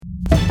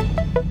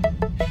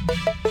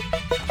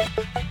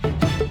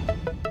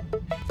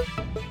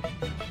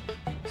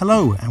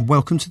Hello and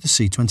welcome to the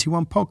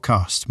C21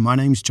 podcast. My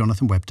name's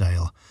Jonathan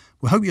Webdale.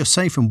 We hope you're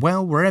safe and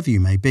well wherever you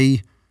may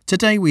be.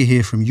 Today we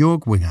hear from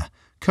Jörg Winger,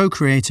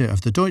 co-creator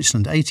of the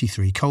Deutschland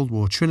 83 Cold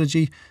War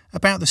trilogy,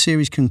 about the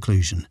series'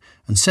 conclusion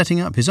and setting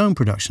up his own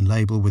production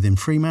label within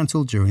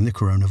Fremantle during the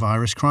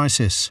coronavirus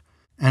crisis.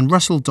 And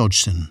Russell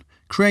Dodgson,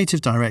 creative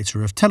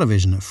director of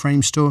television at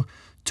Framestore,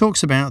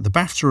 talks about the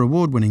BAFTA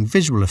award-winning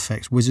visual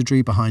effects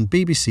wizardry behind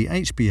BBC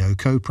HBO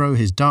co-pro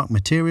His Dark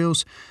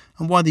Materials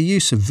and why the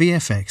use of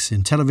VFX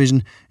in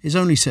television is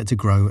only set to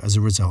grow as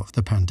a result of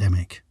the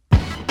pandemic.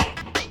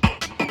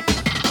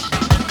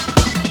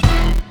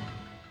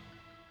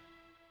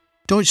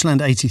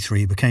 Deutschland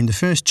 83 became the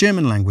first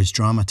German-language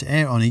drama to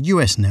air on a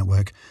US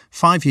network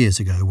 5 years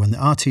ago when the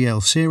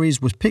RTL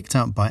series was picked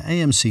up by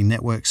AMC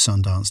Network's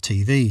Sundance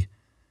TV.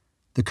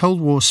 The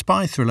Cold War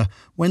spy thriller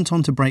went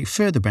on to break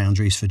further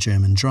boundaries for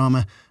German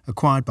drama,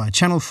 acquired by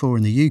Channel 4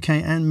 in the UK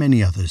and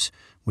many others,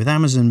 with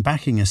Amazon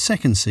backing a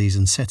second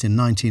season set in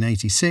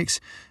 1986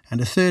 and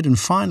a third and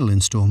final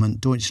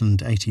instalment,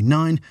 Deutschland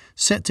 89,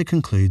 set to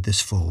conclude this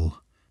fall.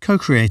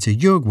 Co-creator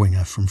Jörg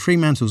Winger from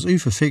Fremantle's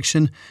UFA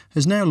Fiction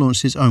has now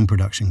launched his own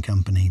production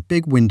company,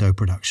 Big Window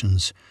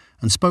Productions,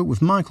 and spoke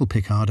with Michael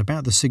Pickard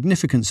about the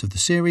significance of the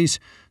series,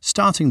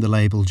 starting the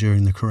label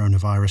during the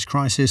coronavirus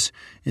crisis,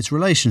 its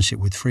relationship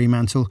with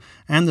Fremantle,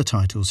 and the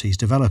titles he's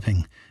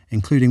developing,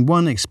 including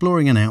one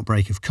exploring an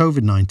outbreak of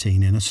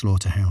COVID-19 in a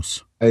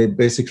slaughterhouse. I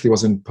basically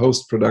was in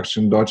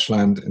post-production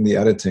Deutschland in the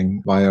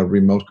editing via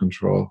remote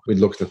control. We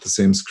looked at the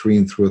same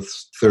screen through a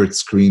third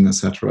screen,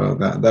 etc.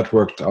 That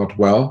worked out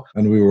well,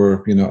 and we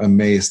were,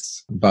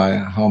 amazed by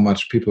how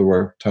much people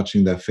were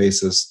touching their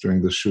faces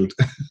during the shoot.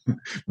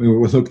 We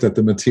looked at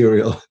the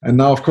material, and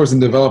now, of course, in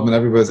development,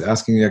 everybody's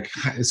asking,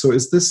 so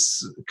is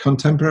this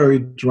contemporary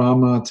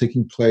drama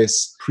taking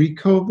place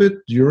pre-COVID,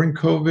 during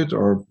COVID,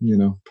 or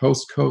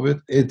post-COVID?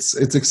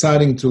 It's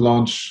exciting to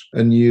launch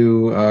a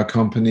new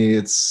company.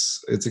 It's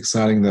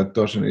exciting that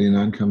Deutschland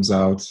 89 comes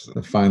out,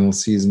 the final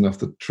season of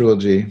the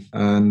trilogy.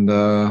 And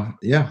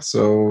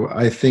so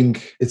I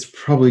think it's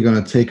probably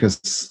going to take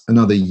us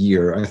another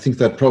year. I think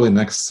that probably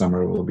next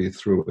summer we'll be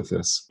through with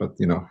this. But,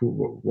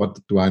 what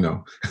do I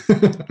know?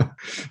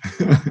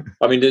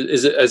 I mean,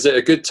 is it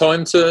a good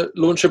time to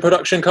launch a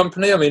production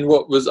company? I mean,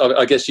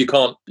 I guess you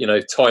can't,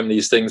 time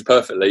these things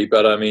perfectly,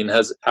 but I mean,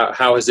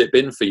 how has it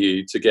been for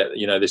you to get,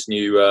 this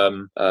new,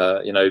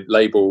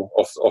 label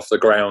off the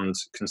ground,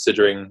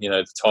 considering,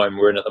 the time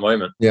we're in at the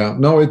moment? Yeah,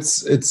 no, I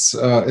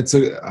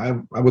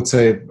would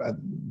say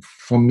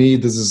for me,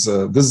 this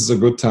is a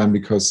good time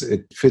because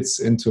it fits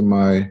into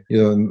my,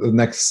 the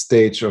next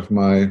stage of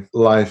my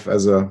life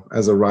as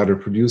a writer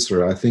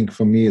producer. I think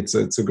for me, it's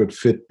a good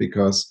fit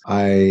because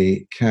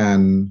I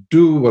can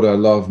do what I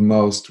love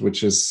most,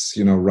 which is,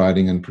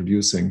 writing and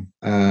producing.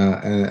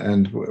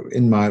 And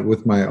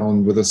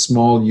with a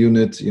small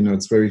unit,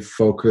 it's very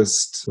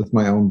focused with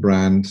my own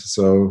brand.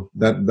 So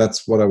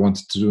that's what I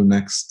wanted to do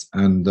next.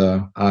 And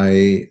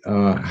I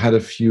had a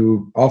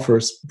few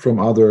offers from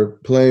other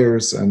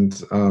players, and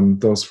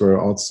those were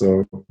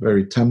also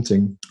very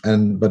tempting.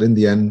 But in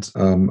the end,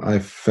 I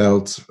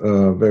felt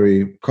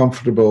very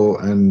comfortable,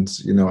 and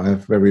I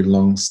have very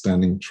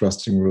long-standing,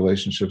 trusting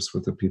relationships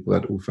with the people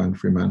at UFA and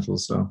Fremantle.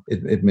 So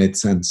it made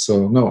sense.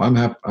 So no,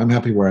 I'm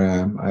happy where I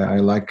am. I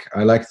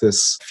like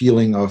this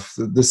feeling of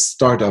this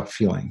startup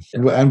feeling,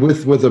 and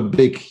with a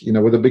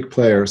big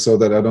player, so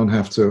that I don't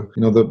have to,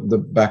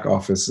 the back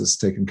office is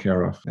taken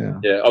care of.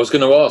 Yeah. I was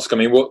going to ask. I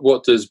mean,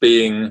 what does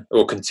being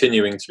or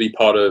continuing to be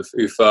part of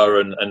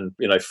UFA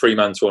and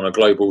Fremantle on a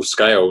global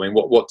scale? I mean,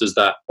 what does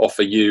that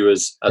offer you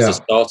as a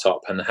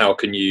startup, and how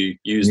can you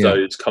use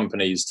those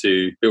companies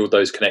to build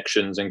those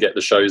connections and get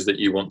the shows that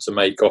you want to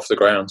make off the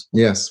ground?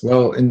 Yes.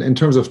 Well, in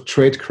terms of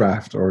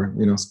tradecraft or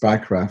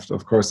spycraft,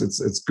 of course,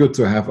 it's good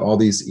to have all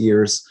these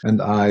ears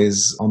and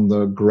eyes on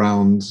the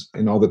ground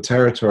in all the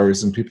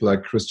territories, and people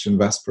like Christian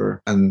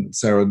Vesper and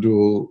Sarah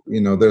Duell.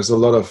 There's a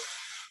lot of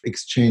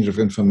exchange of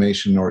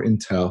information or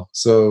intel.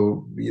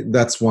 So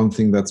that's one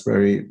thing that's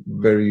very,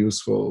 very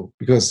useful,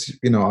 because,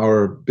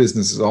 our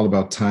business is all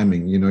about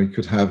timing. You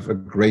could have a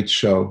great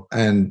show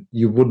and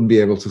you wouldn't be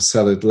able to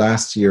sell it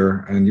last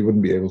year, and you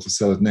wouldn't be able to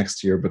sell it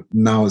next year, but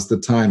now is the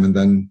time. And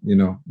then,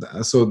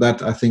 so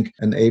that I think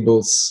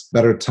enables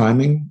better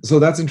timing. So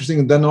that's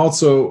interesting. And then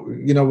also,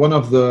 one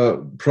of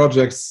the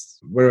projects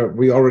where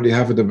we already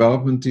have a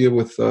development deal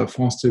with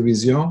France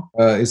Télévisions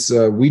is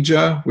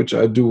Ouija, which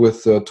I do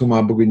with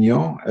Thomas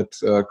Bourguignon at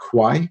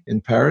Quai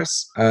in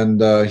Paris, and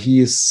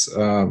he's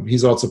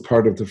also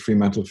part of the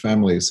Fremantle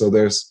family. So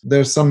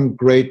there's some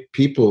great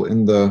people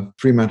in the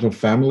Fremantle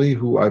family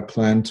who I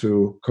plan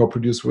to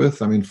co-produce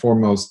with. I mean,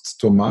 foremost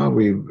Thomas.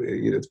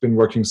 It's been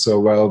working so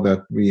well that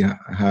we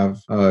have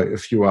a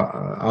few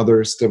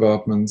others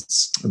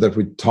developments that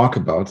we talk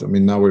about. I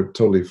mean, now we're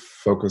totally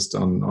focused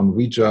on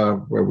Ouija,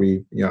 where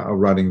we are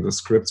writing the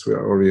scripts. We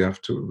already have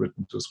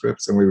written two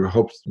scripts, and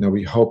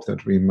we hope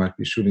that we might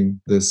be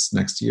shooting this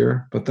next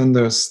year. But then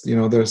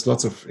there's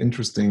lots of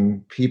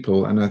interesting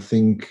people, and I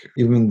think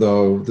even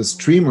though the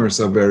streamers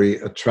are very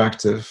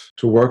attractive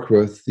to work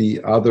with,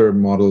 the other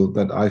model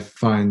that I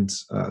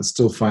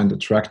still find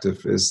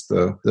attractive is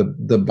the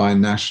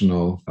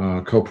binational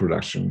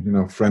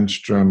co-production.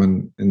 French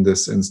German in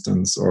this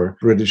instance, or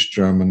British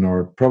German,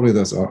 or probably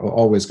there's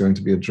always going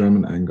to be a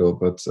German angle,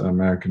 but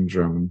American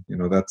German.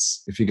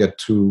 That's if you get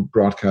two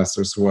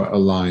broadcasters who are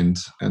aligned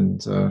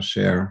and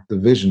share the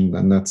vision,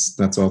 then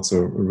that's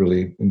also a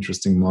really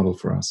interesting model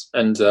for us.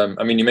 And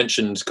you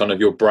mentioned kind of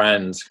your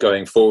brand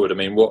going forward.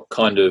 What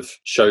kind of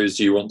shows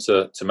do you want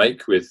to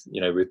make with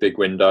Big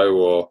Window,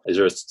 or is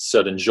there a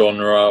certain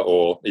genre,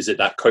 or is it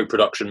that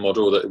co-production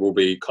model that will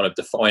be kind of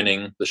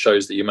defining the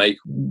shows that you make?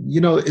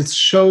 It's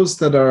shows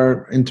that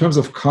are, in terms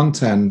of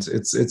content,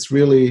 it's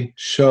really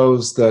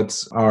shows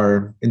that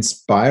are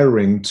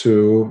inspiring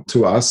to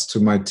us, to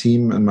my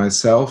team and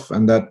myself,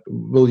 and that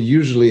will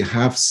usually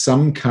have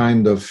some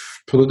kind of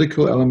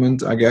political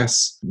element, I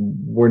guess.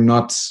 We're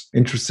not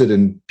interested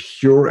in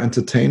pure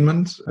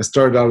entertainment. I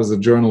started out as a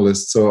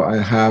journalist, so I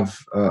have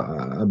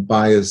a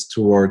bias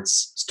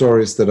towards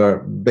stories that are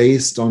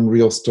based on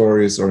real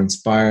stories or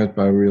inspired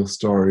by real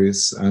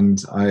stories.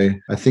 And I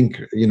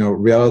think,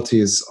 reality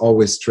is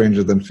always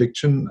stranger than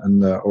fiction,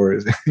 and or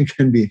it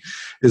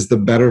is the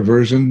better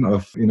version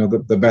of,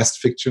 the best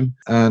fiction.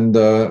 And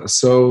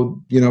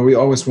so, we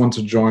always want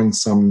to join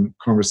some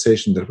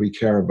conversation that we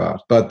care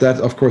about. But that,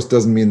 of course,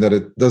 doesn't mean that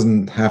it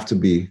doesn't have to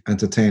be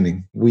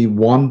entertaining. We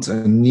want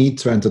and need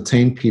to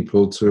entertain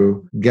people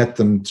to get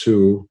them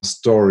to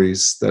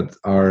stories that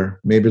are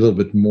maybe a little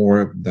bit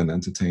more than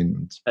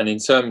entertainment. And in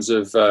terms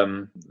of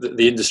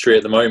the industry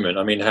at the moment,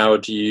 how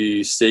do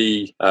you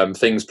see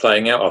things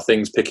playing out? Are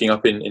things picking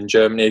up in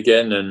Germany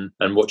again?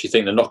 And what do you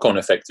think the knock-on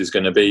effect is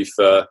going to be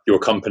for your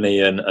company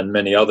and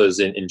many others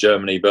in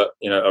Germany, but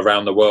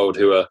around the world,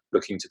 who are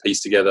looking to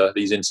piece together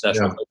these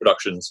international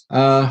productions?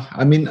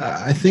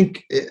 I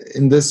think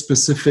in this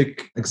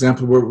specific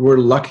example, we're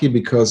lucky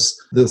because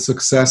the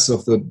success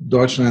of the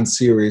Deutschland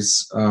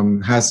series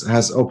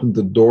has opened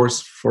the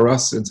doors for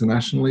us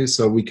internationally,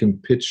 so we can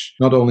pitch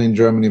not only in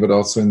Germany but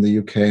also in the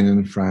UK and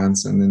in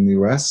France and in the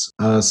US.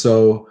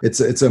 So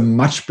it's a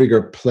much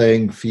bigger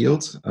playing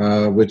field,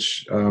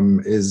 which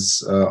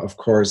is of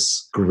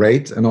course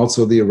great. And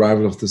also the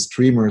arrival of the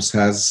streamers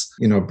has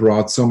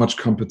brought so much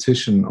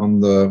competition on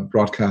the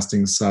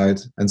broadcasting side.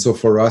 And so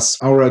for us,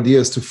 our idea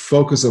is to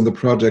focus on the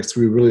projects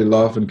we really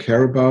love and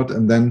care about,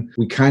 and then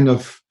we kind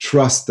of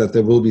trust that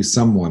there will be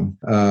someone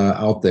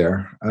out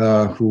there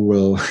who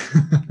will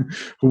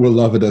who will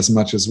love it as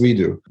much as we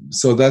do.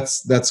 So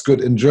that's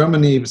good. In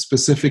Germany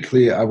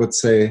specifically, I would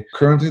say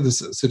currently the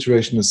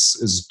situation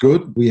is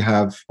good. We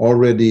have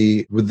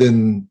already,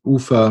 within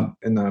UFA,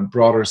 in a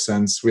broader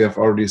sense, we have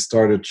already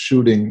started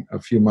shooting a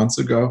few months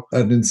ago,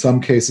 and in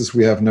some cases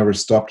we have never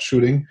stopped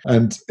shooting.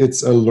 And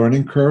it's a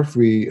learning curve.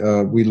 We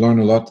learn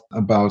a lot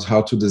about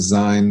how to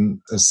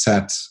design a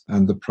set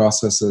and the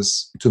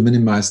processes to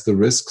minimize the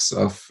risks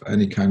of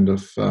any kind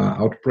of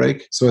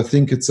outbreak. So I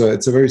think it's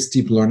a very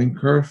steep learning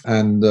curve,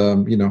 and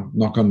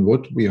knock on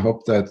wood, we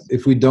hope that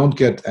if we don't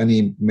get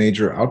any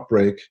major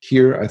outbreak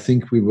here, I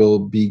think we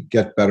will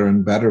get better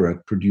and better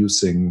at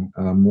producing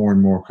more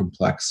and more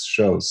complex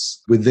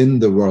shows within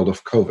the world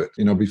of COVID,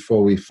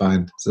 before we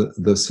find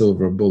the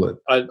silver bullet.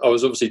 I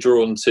was obviously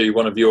drawn to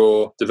one of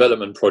your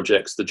development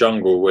projects, The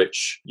Jungle,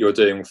 which you're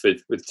doing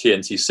with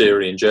TNT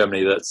Serie in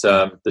Germany. That's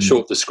the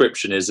short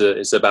description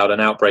is about an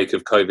outbreak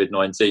of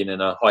COVID-19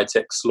 in a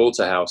high-tech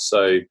slaughterhouse.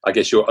 So I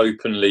guess you're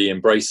openly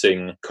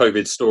embracing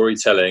COVID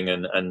storytelling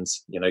and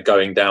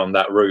going down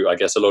that route. I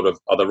guess a lot of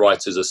other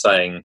writers are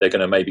saying they're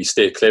going to maybe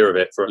steer clear of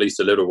it for at least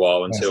a little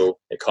while until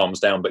it calms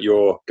down, but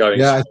you're going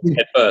head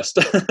first.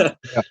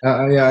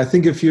 I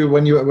think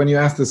when you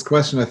ask this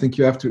question, I think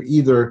you have to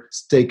either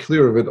stay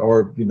clear of it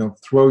or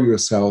throw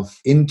yourself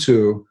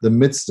into the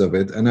midst of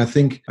it. And I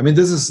think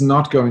this is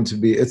not going to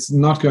be a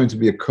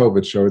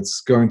COVID show.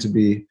 It's going to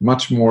be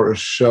much more a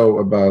show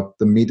about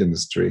the meat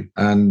industry,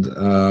 and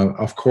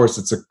of course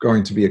it's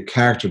going to be a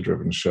character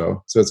driven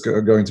show, so it's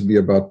going to be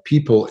about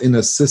people in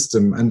a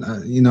system. And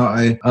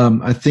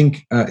I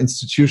think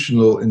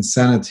institutional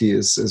insanity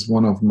is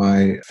one of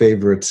my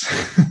favorite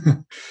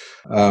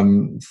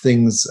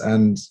things.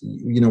 And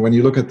when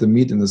you look at the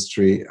meat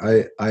industry,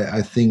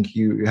 I think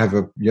you have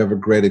a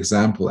great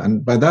example.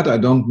 And by that I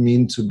don't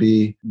mean to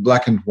be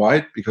black and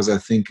white, because I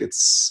think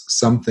it's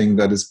something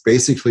that is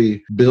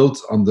basically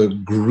built on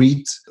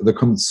the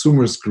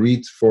consumer's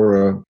greed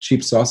for a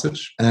cheap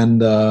sausage,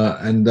 and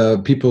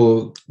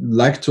people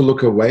like to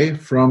look away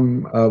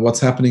from what's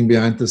happening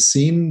behind the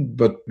scene.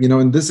 But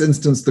in this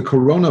instance, the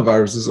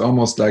coronavirus is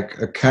almost like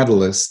a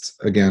catalyst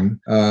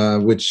again,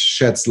 which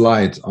sheds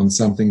light on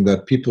something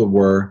that people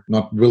were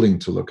not willing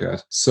to look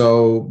at.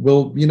 So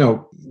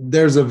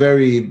there's a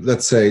very,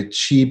 let's say,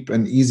 cheap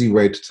and easy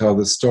way to tell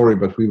this story,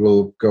 but we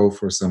will go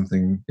for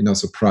something,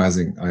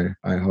 surprising,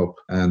 I hope,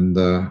 and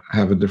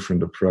have a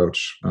different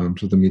approach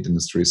to the meat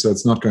industry. So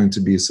it's not going to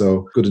be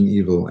so good and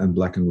evil and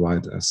black and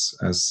white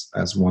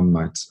as one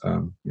might,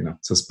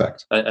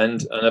 suspect.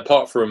 And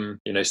apart from,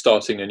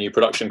 starting a new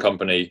production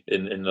company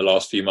in the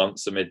last few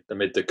months amid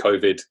the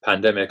COVID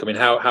pandemic, I mean,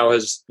 how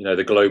has,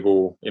 the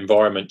global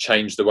environment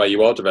changed the way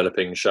you are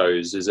developing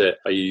shows?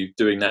 Are you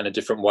doing that in a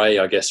different way?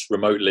 I guess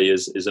remotely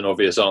is an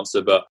obvious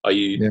answer, but are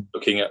you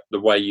looking at the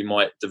way you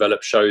might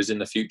develop shows in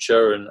the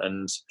future?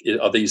 And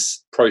are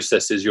these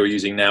processes you're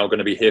using now going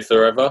to be here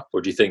forever?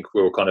 Or do you think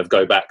we'll kind of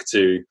go back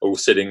to all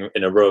sitting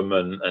in a room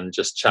and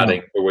just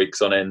chatting for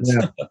weeks on end?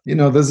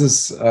 Yeah. This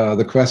is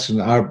the question.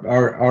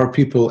 Are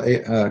people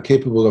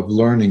capable of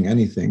learning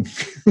anything?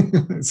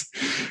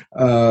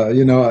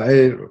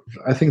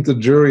 I think the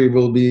jury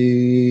will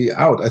be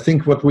out. I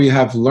think what we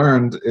have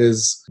learned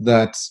is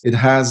that it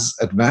has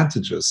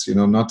advantages,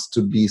 not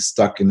to be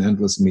stuck in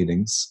endless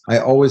meetings. I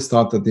always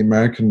thought that the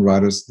American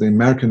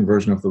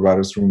version of the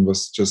writers' room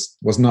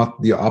was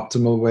not the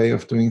optimal way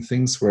of doing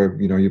things, where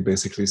you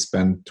basically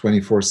spend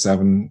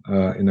 24/7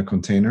 in a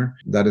container.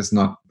 That is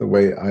not the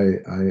way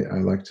I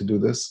like to do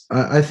this.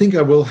 I think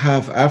I will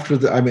have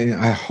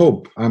I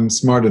hope I'm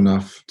smart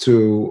enough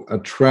to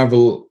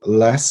travel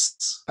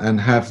less and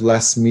have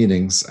less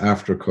meetings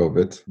after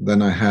COVID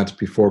than I had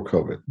before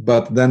COVID.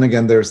 But then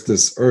again, there's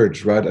this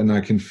urge, right? And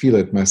I can feel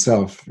it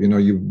myself.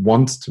 You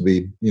want to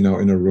be, in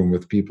a room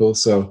with people.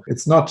 So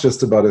it's not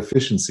just about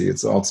efficiency.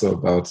 It's also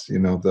about,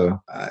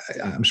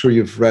 I'm sure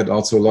you've read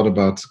also a lot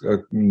about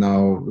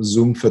now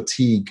Zoom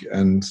fatigue,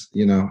 and,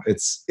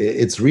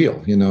 it's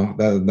real,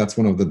 that's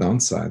one of the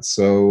downsides.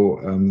 So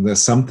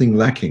there's something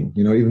lacking,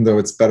 even though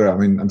it's better. I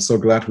mean, I'm so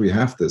glad we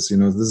have this,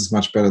 this is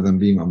much better than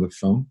being on the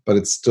phone, but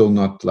it's still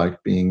not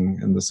like being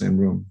in the same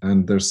room.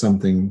 And there's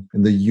something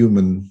in the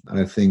human,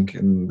 I think,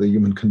 in the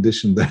human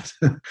condition that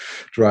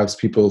drives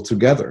people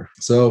together.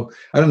 So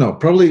I don't know,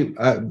 probably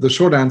the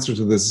short answer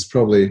to this is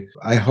probably,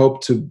 I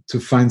hope to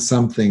find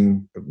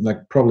something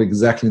like probably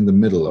exactly in the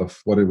middle of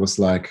what it was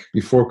like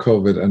before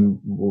COVID and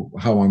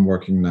how I'm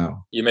working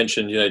now. You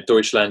mentioned,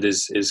 Deutschland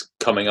is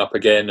coming up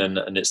again,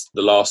 and it's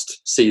the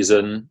last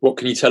season. What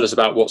can you tell us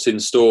about what's in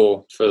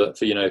store for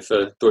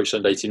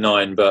Deutschland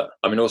 89? But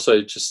I mean,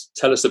 also just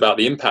tell us about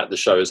the impact the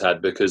show has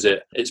had, because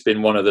it's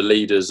been one of the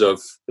leaders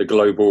of the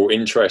global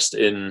interest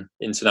in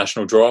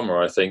international drama,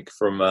 I think,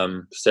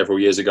 from several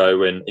years ago,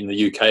 when in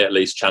the UK at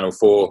least Channel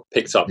 4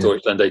 picked up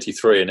Deutschland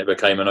 83 and it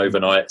became an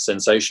overnight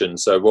sensation.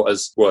 So what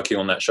has working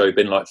on that show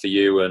been like for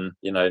you? And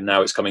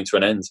now it's coming to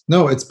an end.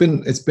 No, it's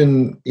been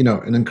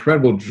an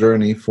incredible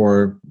journey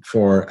for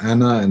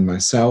Anna and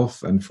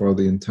myself and for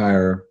the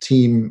entire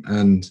team.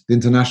 And the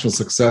international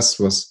success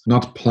was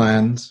not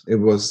planned. It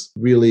was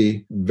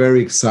really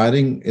very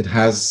exciting. It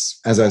has,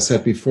 as I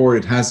said before,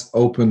 it has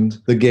opened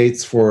the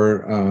gates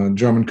for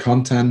German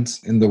content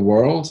in the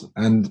world,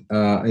 and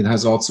it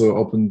has also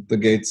opened the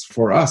gates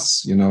for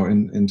us,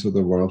 into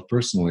the world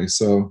personally.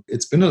 So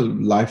it's been a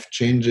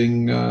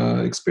life-changing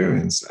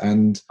experience,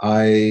 and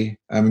I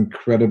am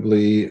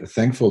incredibly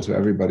thankful to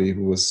everybody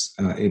who was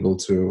able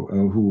to,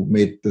 who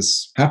made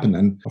this happen.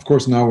 And of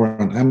course, now we're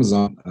on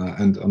Amazon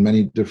and on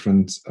many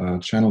different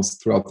channels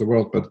throughout the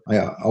world. But I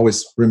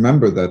always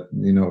remember that,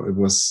 it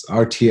was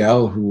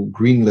RTL who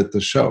greenlit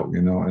the show,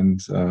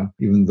 and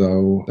even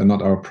though they're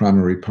not our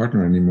primary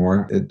partner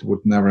anymore, it would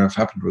never have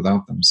happened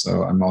without them.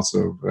 So I'm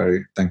also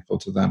very thankful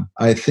to them.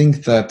 I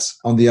think that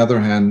on the other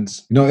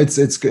hand,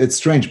 it's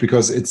strange,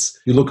 because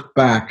you look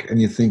back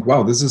and you think,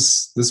 wow, this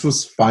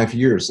was 5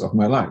 years of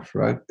my life,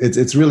 right?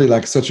 It's really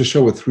like such a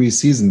show with 3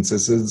 seasons.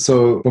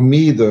 So for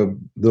me, the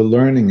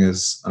learning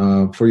is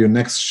for your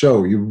next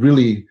show, you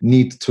really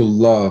need to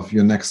love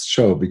your next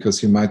show,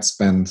 because you might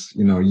spend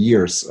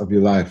years of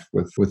your life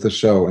with the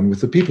show and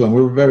with the people. And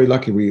we were very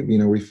lucky.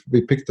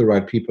 We picked the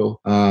right people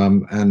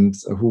and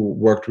who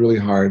worked really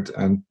hard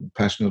and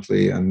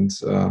passionately. And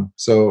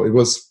so it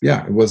was a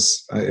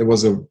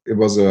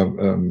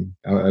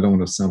I don't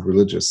want to sound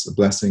religious. A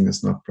blessing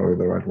is not probably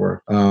the right word.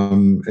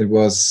 It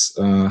was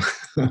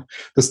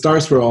the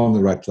stars were all in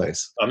the right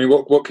place. I mean,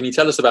 what can you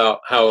tell us about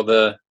how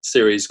the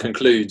series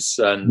concludes?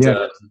 And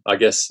I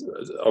guess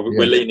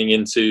we're leaning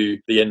into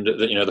the end of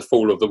the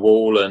fall of the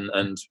wall,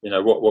 and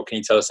what can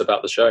you tell us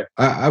about the show?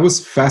 I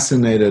was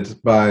fascinated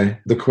by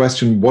the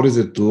question, what is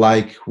it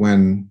like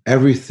when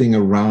everything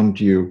around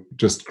you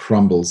just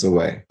crumbles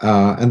away?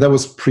 And that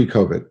was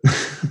pre-COVID.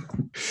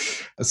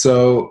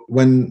 So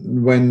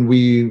when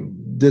we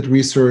did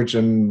research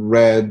and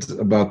read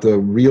about the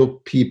real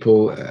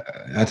people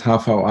at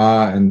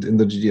HVA and in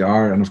the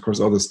GDR, and of course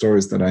all the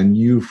stories that I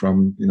knew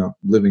from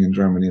living in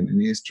Germany and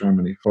in East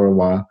Germany for a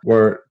while,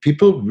 where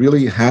people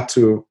really had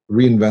to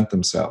reinvent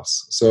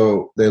themselves.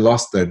 So they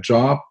lost their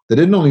job. They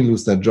didn't only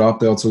lose their job,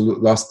 they also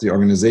lost the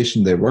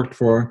organization they worked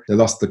for. They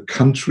lost the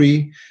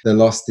country. They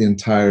lost the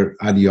entire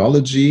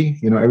ideology.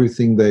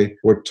 Everything they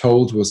were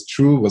told was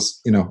true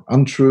was,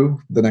 untrue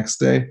the next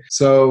day.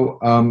 So,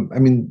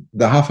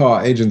 the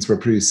half-hour agents were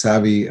pretty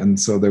savvy, and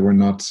so they were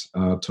not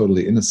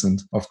totally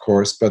innocent, of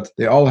course, but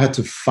they all had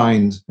to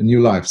find a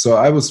new life. So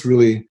I was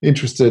really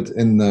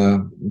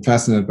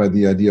fascinated by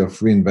the idea of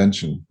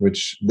reinvention,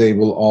 which they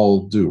will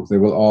all do. They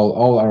will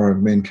all our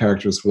main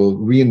characters will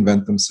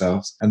reinvent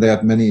themselves, and they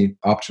had many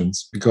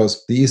options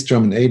because the East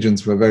German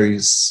agents were very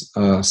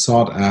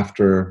sought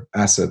after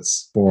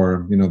assets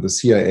for the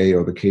CIA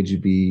or the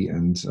KGB,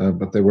 and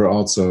but they were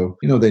also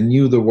they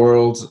knew the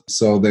world,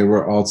 so they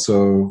were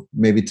also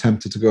maybe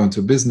tempted to go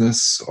into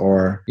business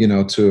or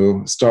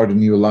to start a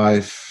new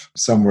life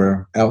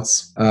somewhere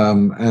else.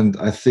 And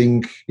I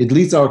think it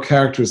leads our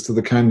characters to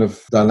the kind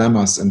of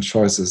dilemmas and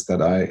choices that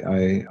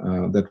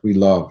that we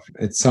love.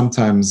 It's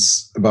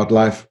sometimes about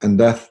life and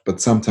death,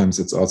 but sometimes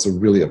it's also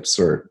really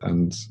absurd.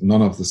 And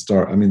none of the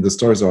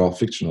stories are all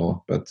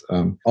fictional, but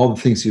all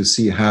the things you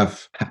see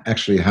have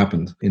actually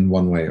happened in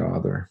one way or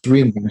other.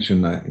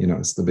 Reinvention,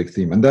 is the big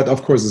theme. And that,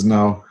 of course, is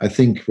now, I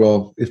think,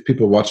 well, if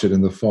people watch it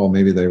in the fall,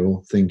 maybe they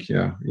will think,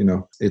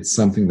 it's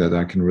something that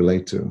I can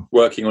relate to.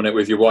 Working on it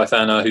with your wife,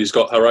 Anna, who's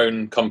got her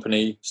own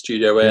company,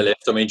 Studio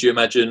Airlift. I mean, do you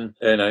imagine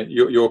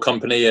your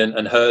company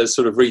and hers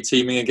sort of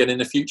reteaming again in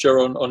the future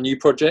on new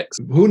projects?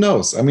 Who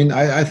knows? I mean,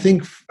 I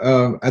think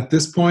at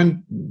this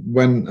point,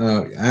 when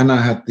Anna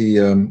had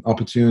the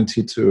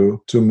opportunity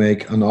to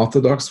make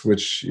Unorthodox,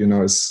 which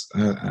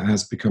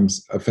has become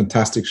a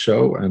fantastic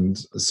show, and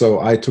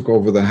so I took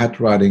over the head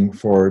writing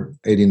for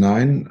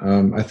 89.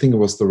 I think it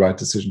was the right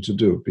decision to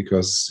do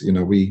because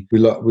we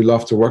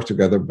love to work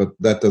together, but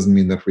that doesn't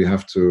mean that we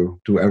have to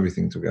do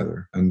everything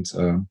together. And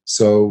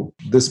so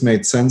this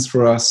made sense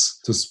for us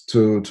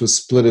to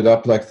split it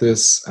up like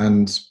this.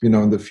 And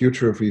in the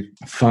future, if we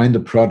find a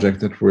project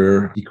that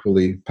we're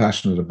equally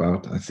passionate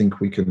about, I think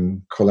we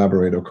can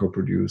collaborate or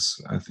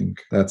co-produce. I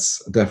think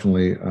that's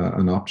definitely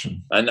an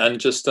option. And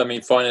just,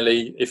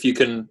 finally, if you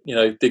can,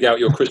 dig out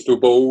your crystal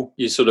ball,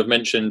 you sort of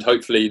mentioned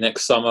hopefully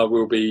next summer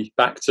we'll be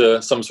back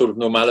to some sort of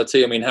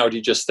normality. I mean, how do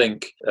you just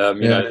think,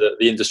 that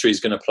the industry is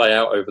going to play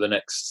out over the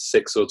next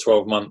 6 or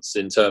 12 months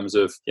in terms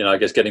of, I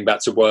guess getting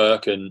back to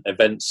work and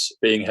events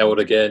being held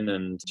again?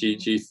 And do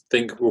you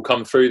think we'll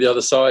come through the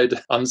other side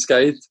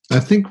unscathed? I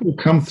think we'll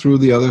come through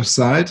the other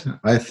side.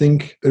 I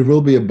think it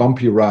will be a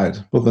bumpy ride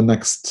for the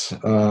next,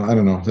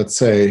 let's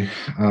say,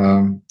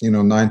 9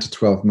 to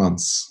 12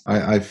 months.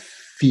 I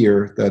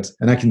fear that,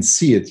 and I can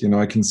see it,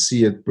 I can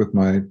see it with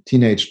my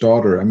teenage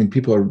daughter. I mean,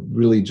 people are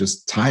really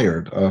just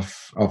tired of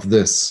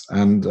this.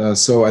 And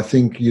so I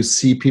think you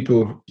see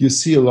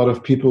a lot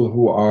of people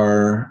who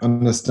are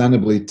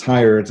understandably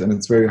tired, and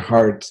it's very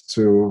hard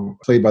to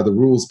play by the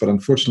rules. But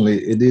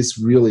unfortunately, it is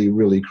really,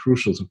 really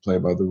crucial to play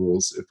by the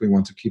rules if we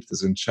want to keep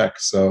this in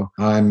check. So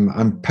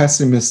I'm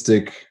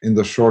pessimistic in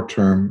the short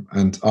term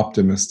and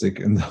optimistic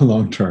in the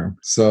long term.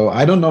 So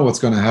I don't know what's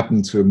going to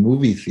happen to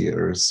movie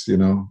theaters.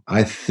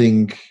 I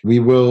think we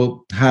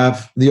will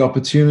have the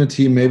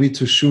opportunity maybe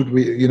to shoot.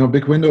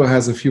 Big Window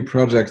has a few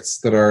projects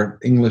that are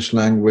English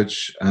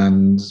language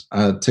and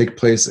take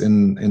place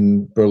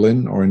in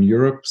Berlin or in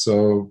Europe.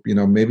 So,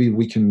 maybe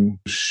we can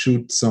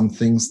shoot some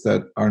things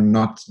that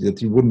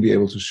you wouldn't be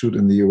able to shoot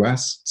in the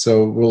US.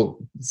 So we'll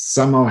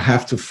somehow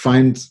have to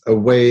find a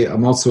way.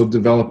 I'm also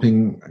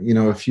developing,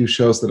 a few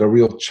shows that are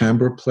real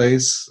chamber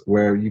plays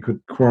where you could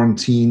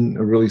quarantine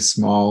a really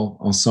small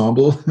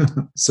ensemble.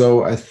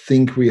 So I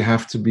think we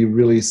have to be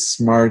really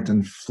smart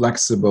and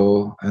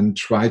flexible and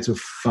try to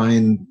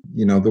find,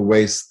 the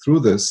ways through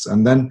this.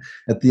 And then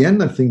at the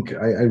end, I think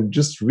I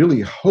just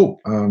really hope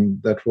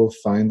that we'll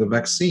find a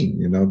vaccine,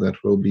 that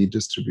will be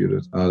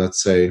distributed,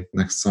 let's say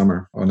next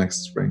summer or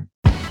next spring.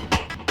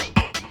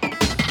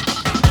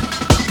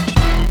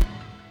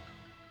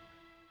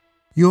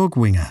 Jörg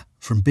Winger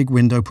from Big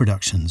Window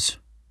Productions.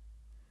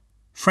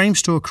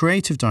 Framestore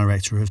creative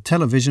director of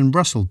television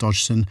Russell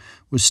Dodgson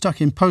was stuck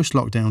in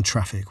post-lockdown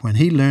traffic when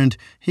he learned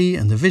he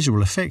and the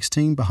visual effects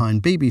team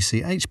behind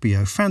BBC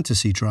HBO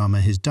fantasy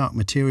drama His Dark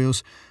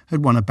Materials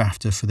had won a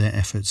BAFTA for their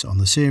efforts on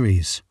the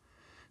series.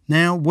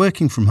 Now,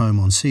 working from home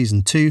on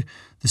Season 2,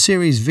 the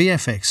series'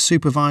 VFX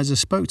supervisor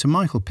spoke to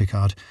Michael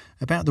Pickard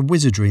about the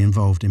wizardry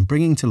involved in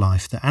bringing to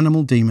life the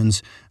animal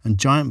demons and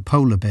giant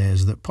polar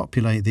bears that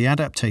populate the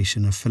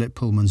adaptation of Philip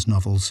Pullman's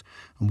novels,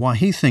 and why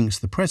he thinks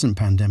the present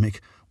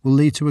pandemic will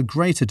lead to a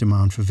greater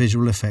demand for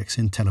visual effects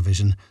in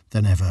television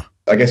than ever.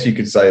 I guess you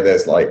could say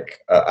there's like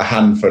a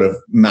handful of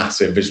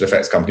massive visual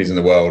effects companies in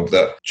the world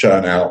that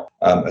churn out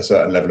a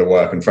certain level of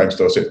work, and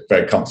Framestore sits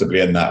very comfortably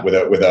in that with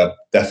a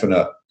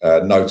definite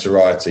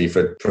notoriety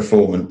for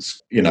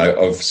performance,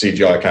 of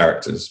CGI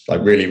characters,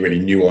 like really, really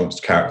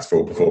nuanced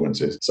characterful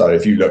performances. So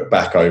if you look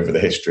back over the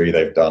history,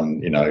 they've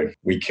done,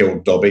 We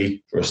Killed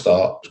Dobby for a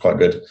start, it's quite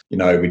good.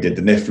 We did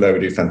The Niffler, we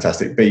do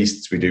Fantastic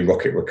Beasts, we do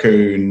Rocket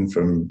Raccoon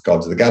from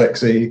Guardians of the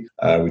Galaxy,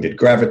 we did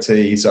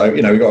Gravity. So,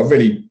 we got a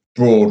really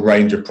broad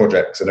range of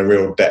projects and a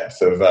real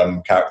depth of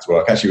character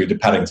work. Actually, we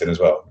did Paddington as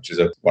well, which is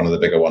one of the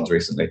bigger ones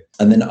recently.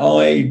 And then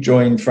I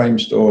joined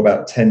Framestore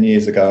about 10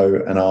 years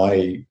ago, and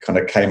I kind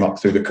of came up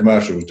through the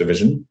commercials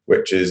division,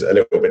 which is a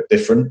little bit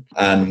different,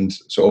 and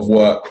sort of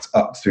worked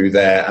up through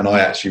there. And I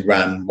actually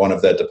ran one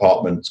of their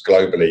departments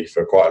globally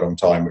for quite a long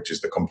time, which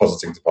is the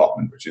compositing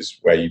department, which is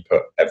where you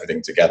put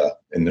everything together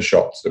in the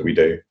shots that we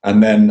do.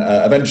 And then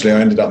eventually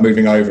I ended up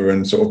moving over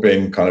and sort of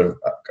being kind of,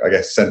 I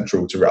guess,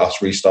 central to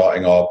us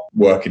restarting our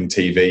work in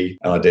TV.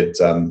 And I did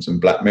some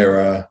Black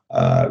Mirror.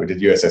 We did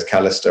USS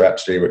Callister,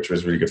 actually, which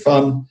was really good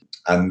fun.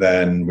 And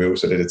then we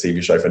also did a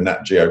TV show for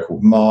Nat Geo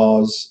called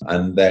Mars.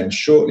 And then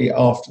shortly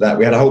after that,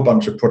 we had a whole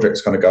bunch of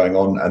projects kind of going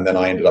on. And then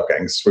I ended up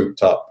getting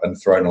swooped up and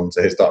thrown onto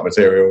His Dark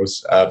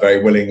Materials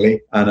very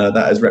willingly. And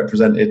that has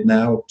represented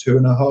now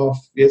 2.5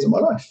 years of my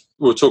life.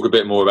 We'll talk a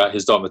bit more about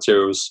His Dark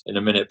Materials in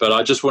a minute, but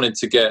I just wanted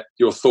to get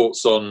your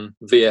thoughts on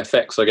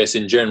VFX, I guess,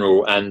 in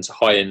general, and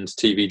high-end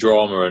TV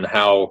drama, and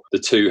how the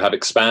two have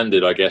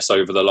expanded, I guess,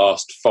 over the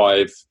last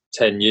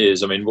 5-10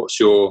 years. I mean, what's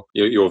your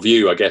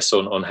view, I guess,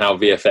 on how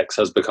VFX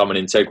has become an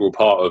integral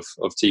part of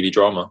TV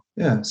drama?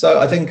 Yeah, so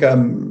I think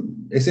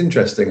it's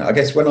interesting. I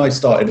guess when I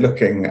started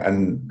looking,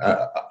 and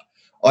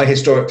I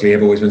historically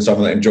have always been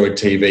someone that enjoyed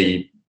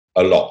TV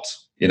a lot.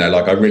 You know,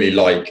 like I really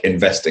like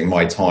investing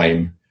my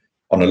time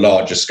on a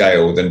larger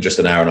scale than just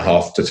an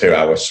 1.5 to 2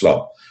 hour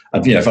slot.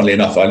 And, you know, funnily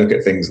enough, I look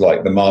at things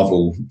like the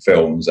Marvel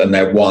films, and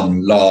they're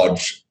one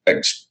large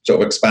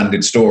sort of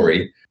expanded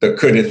story that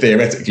could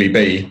theoretically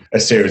be a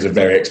series of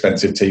very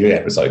expensive TV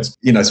episodes.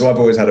 You know, so I've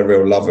always had a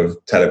real love of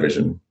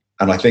television.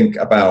 And I think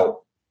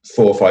about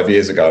 4 or 5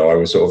 years ago, I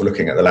was sort of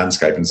looking at the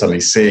landscape and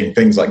suddenly seeing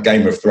things like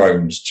Game of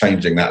Thrones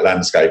changing that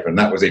landscape. And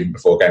that was even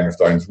before Game of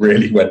Thrones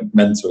really went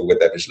mental with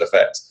their visual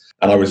effects.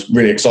 And I was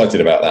really excited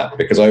about that,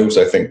 because I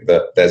also think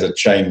that there's a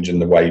change in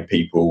the way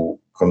people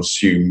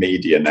consume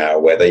media now,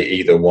 where they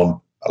either want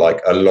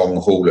like a long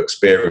haul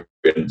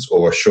experience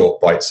or a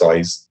short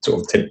bite-sized sort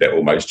of tidbit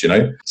almost, you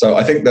know? So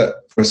I think that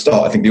for a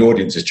start, I think the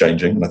audience is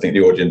changing. And I think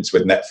the audience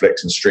with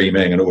Netflix and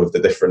streaming and all of the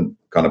different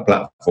kind of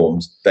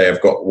platforms, they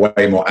have got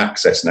way more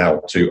access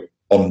now to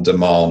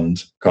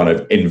on-demand kind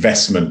of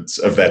investments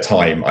of their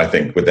time, I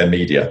think, with their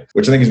media,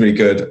 which I think is really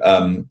good.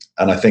 And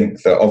I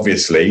think that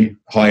obviously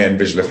high-end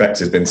visual effects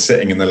has been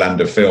sitting in the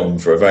land of film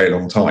for a very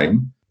long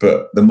time,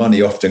 but the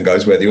money often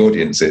goes where the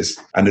audience is.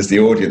 And as the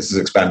audience has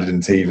expanded in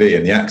TV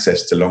and the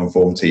access to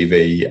long-form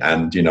TV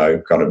and, you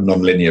know, kind of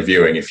non-linear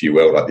viewing, if you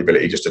will, like the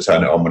ability just to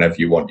turn it on whenever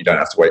you want, you don't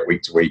have to wait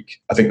week to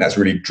week. I think that's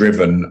really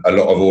driven a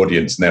lot of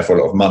audience and therefore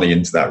a lot of money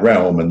into that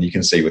realm. And you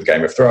can see with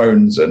Game of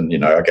Thrones and, you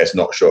know, I guess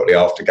not shortly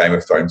after Game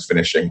of Thrones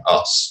finishing,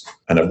 Us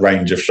and a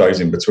range of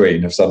shows in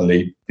between have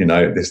suddenly, you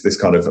know, this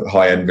kind of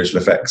high-end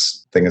visual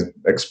effects thing has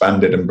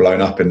expanded and blown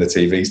up in the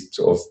TV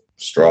sort of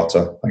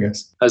strata, I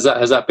guess. Has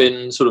that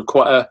been sort of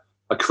quite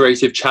a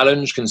creative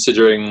challenge,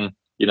 considering,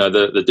 you know,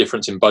 the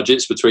difference in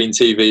budgets between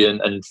TV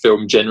and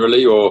film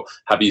generally? Or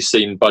have you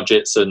seen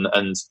budgets and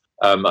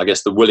I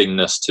guess the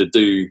willingness to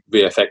do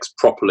VFX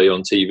properly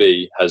on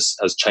TV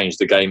has changed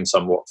the game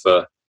somewhat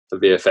for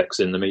VFX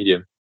in the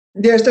medium?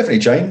 Yeah, it's definitely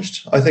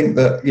changed. I think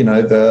that, you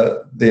know,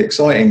 the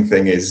exciting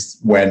thing is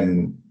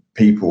when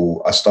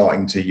people are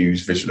starting to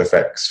use visual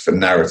effects for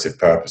narrative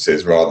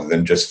purposes rather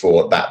than just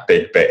for that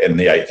big bit in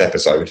the 8th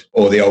episode,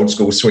 or the old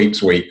school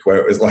sweeps week where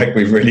it was like,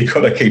 we've really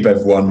got to keep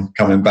everyone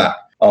coming back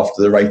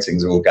after the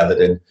ratings are all gathered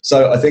in.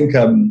 So I think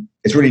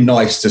it's really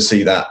nice to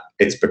see that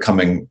it's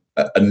becoming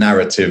a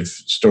narrative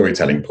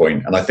storytelling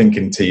point. And I think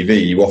in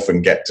TV, you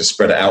often get to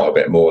spread it out a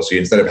bit more. So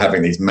instead of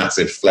having these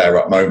massive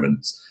flare-up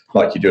moments,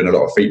 like you do in a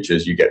lot of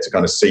features, you get to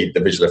kind of seed the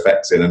visual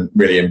effects in and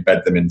really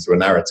embed them into a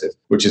narrative,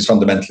 which is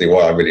fundamentally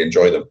why I really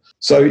enjoy them.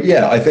 So,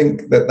 yeah, I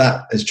think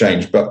that has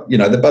changed. But, you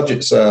know, the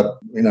budgets are,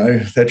 you know,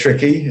 they're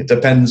tricky. It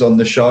depends on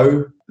the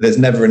show. There's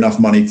never enough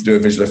money to do a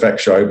visual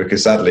effects show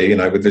because, sadly, you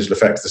know, with visual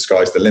effects, the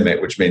sky's the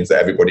limit, which means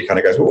that everybody kind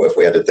of goes, well, what if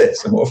we added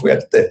this? And what if we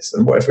added this?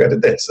 And what if we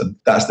added this? And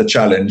that's the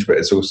challenge, but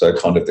it's also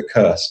kind of the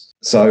curse.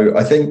 So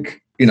I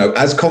think, you know,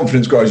 as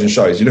confidence grows in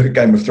shows, you look at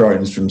Game of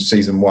Thrones from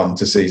season 1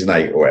 to season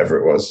 8 or whatever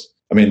it was.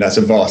 I mean, that's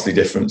a vastly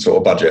different sort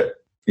of budget.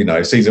 You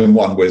know, season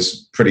 1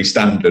 was pretty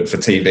standard for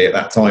TV at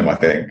that time, I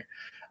think.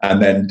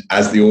 And then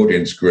as the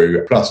audience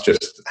grew, plus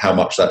just how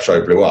much that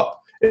show blew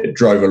up, it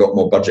drove a lot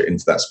more budget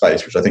into that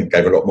space, which I think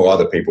gave a lot more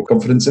other people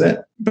confidence in it.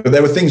 But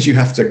there were things you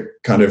have to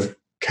kind of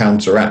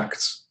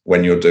counteract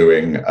when you're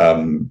doing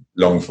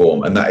long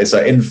form. And that is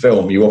that in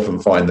film, you often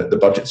find that the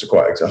budgets are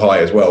quite high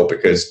as well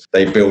because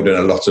they build in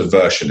a lot of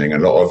versioning, a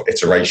lot of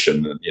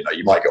iteration. And, you know,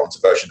 you might get onto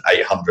version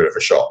 800 of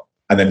a shot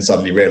and then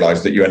suddenly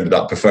realize that you ended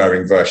up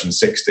preferring version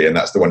 60 and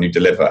that's the one you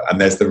deliver.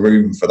 And there's the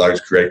room for those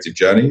creative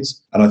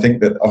journeys. And I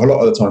think that a lot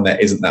of the time there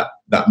isn't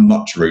that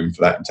much room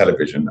for that in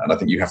television. And I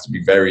think you have to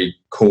be very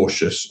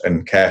cautious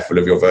and careful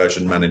of your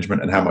version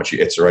management and how much you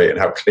iterate and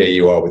how clear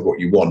you are with what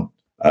you want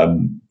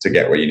to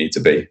get where you need to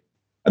be.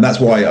 And that's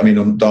why, I mean,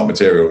 on Dark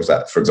Materials,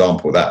 that, for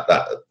example, that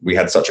we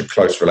had such a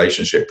close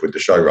relationship with the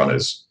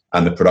showrunners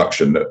and the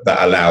production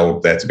that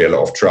allowed there to be a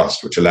lot of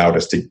trust, which allowed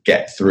us to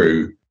get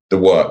through the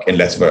work in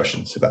less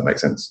versions, if that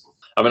makes sense.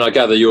 I mean, I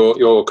gather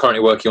you're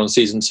currently working on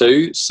season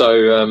 2.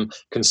 So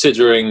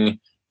considering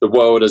the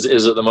world as it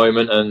is at the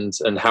moment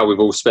and how we've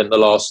all spent the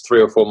last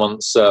 3 or 4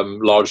 months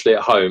largely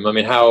at home, I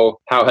mean, how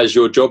has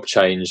your job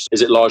changed?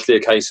 Is it largely a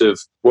case of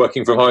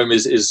working from home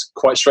is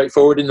quite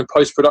straightforward in the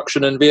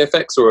post-production and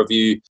VFX, or have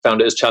you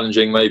found it as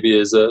challenging maybe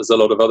as a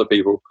lot of other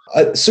people?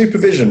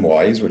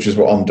 Supervision-wise, which is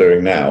what I'm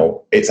doing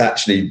now, it's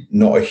actually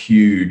not a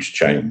huge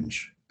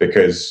change,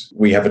 because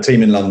we have a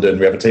team in London,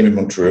 we have a team in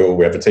Montreal,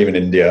 we have a team in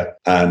India,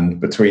 and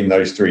between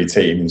those 3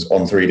 teams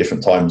on 3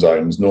 different time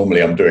zones,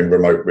 normally I'm doing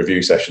remote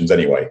review sessions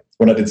anyway.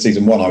 When I did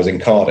season 1, I was in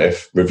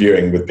Cardiff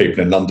reviewing with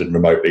people in London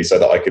remotely so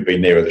that I could be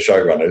nearer the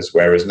showrunners,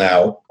 whereas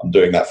now I'm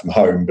doing that from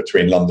home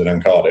between London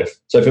and Cardiff.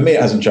 So for me,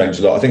 it hasn't changed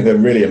a lot. I think the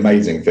really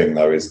amazing thing,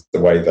 though, is the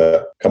way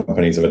that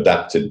companies have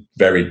adapted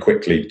very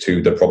quickly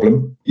to the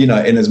problem. You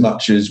know, in as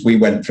much as we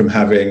went from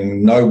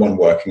having no one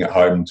working at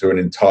home to an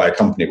entire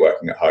company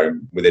working at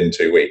home within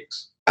 2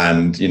 weeks.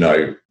 And, you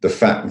know, the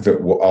fact that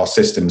our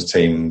systems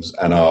teams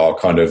and our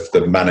kind of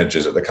the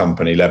managers at the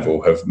company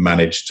level have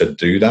managed to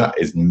do that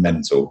is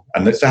mental.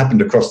 And it's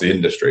happened across the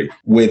industry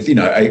with, in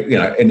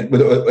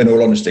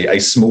all honesty, a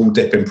small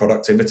dip in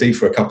productivity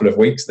for a couple of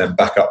weeks, then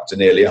back up to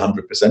nearly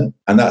 100%.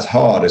 And that's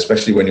hard,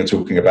 especially when you're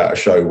talking about a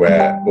show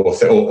where,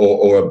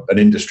 or an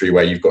industry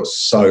where you've got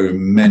so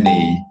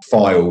many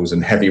files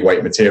and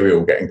heavyweight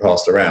material getting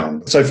passed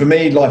around. So for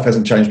me, life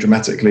hasn't changed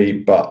dramatically,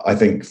 but I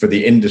think for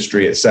the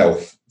industry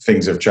itself,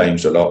 things have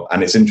changed a lot.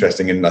 And it's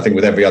interesting, and I think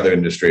with every other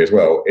industry as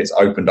well, it's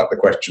opened up the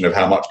question of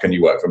how much can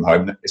you work from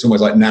home. It's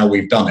almost like, now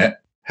we've done it,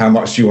 how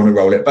much do you want to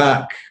roll it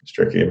back? It's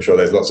tricky. I'm sure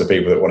there's lots of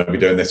people that want to be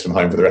doing this from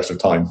home for the rest of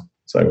time.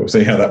 So we'll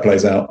see how that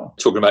plays out.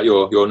 Talking about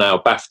your now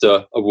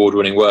BAFTA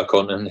award-winning work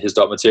on and His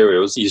Dark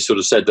Materials, you sort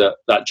of said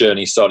that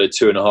journey started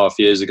 2.5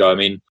 years ago. I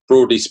mean,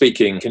 broadly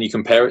speaking, can you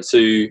compare it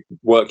to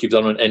work you've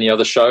done on any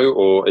other show,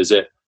 or has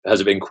it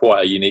been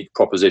quite a unique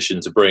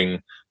proposition to bring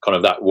kind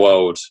of that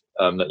world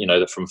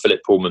that from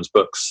Philip Pullman's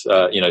books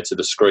to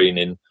the screen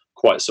in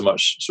quite so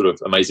much sort of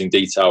amazing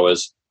detail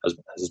as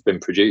has been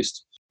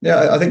produced?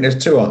 Yeah, I think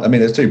there's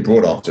two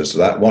broad answers to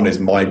that. One is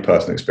my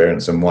personal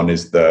experience, and one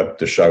is the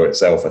show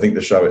itself. I think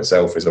the show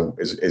itself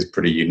is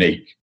pretty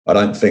unique. I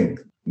don't think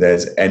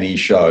there's any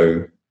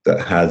show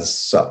that has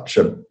such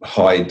a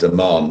high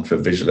demand for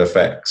visual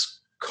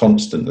effects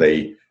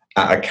constantly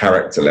at a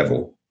character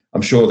level.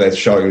 I'm sure there's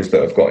shows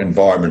that have got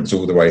environments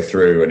all the way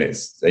through, and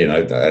it's, there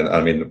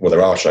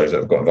are shows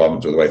that have got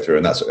environments all the way through,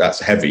 and that's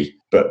heavy.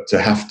 But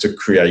to have to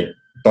create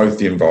both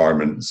the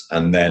environments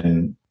and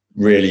then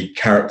really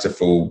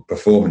characterful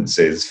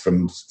performances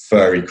from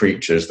furry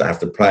creatures that have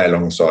to play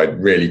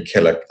alongside really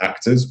killer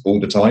actors all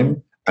the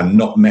time and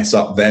not mess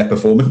up their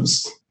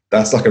performance,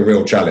 that's like a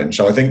real challenge.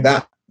 So I think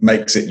that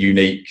makes it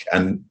unique.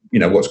 And,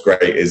 what's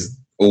great is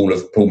all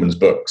of Pullman's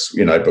books,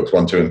 books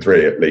 1, 2, and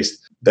 3 at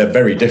least, they're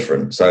very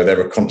different. So they're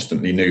a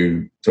constantly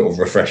new sort of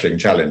refreshing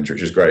challenge,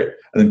 which is great.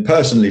 And then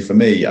personally for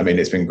me, I mean,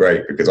 it's been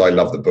great because I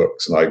love the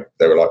books, and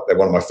they're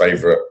one of my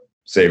favorite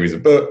series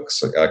of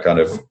books. I kind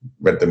of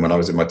read them when I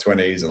was in my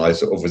 20s, and I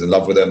sort of was in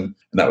love with them.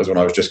 And that was when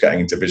I was just getting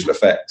into visual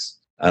effects.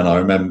 And I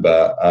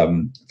remember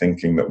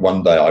thinking that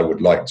one day I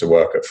would like to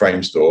work at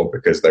Framestore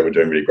because they were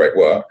doing really great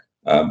work.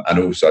 And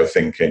also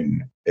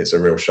thinking it's a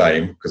real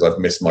shame because I've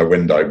missed my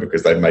window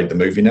because they've made the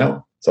movie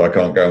now, so I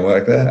can't go and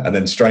work there. And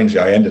then strangely,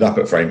 I ended up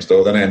at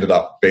Framestore. Then I ended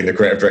up being the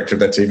creative director of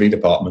their TV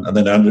department, and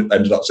then I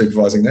ended up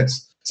supervising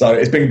this. So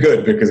it's been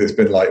good because it's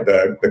been like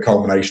the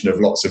culmination of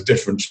lots of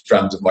different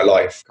strands of my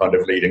life kind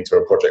of leading to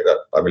a project that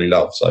I really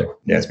love. So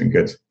yeah, it's been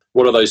good.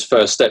 What are those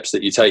first steps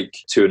that you take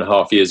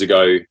 2.5 years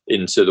ago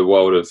into the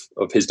world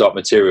of His Dark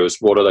Materials?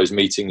 What are those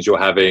meetings you're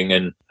having,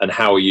 and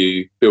how are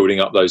you building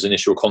up those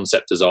initial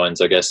concept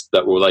designs, I guess,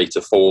 that will later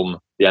form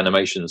the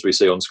animations we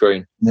see on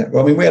screen? Yeah,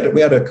 well, I mean,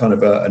 we had a kind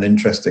of an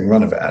interesting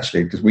run of it,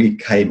 actually, because we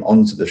came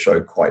onto the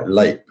show quite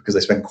late because they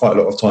spent quite a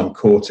lot of time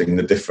courting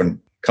the different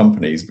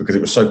companies because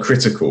it was so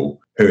critical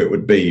who it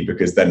would be,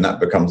 because then that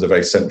becomes a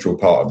very central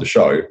part of the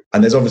show.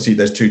 And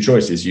there's two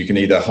choices. You can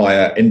either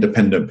hire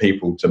independent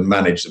people to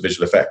manage the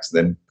visual effects and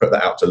then put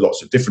that out to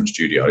lots of different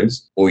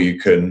studios, or you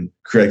can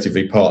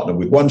creatively partner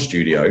with one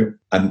studio.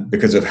 And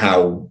because of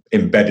how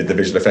embedded the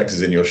visual effects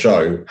is in your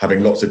show,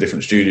 having lots of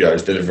different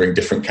studios delivering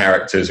different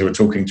characters who are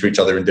talking to each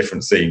other in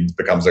different scenes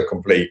becomes a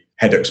complete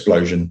head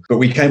explosion. But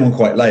we came on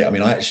quite late. I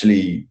mean, I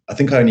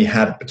think I only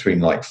had between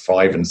like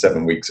 5 and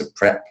 7 weeks of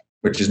prep,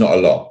 which is not a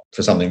lot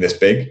for something this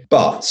big.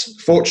 But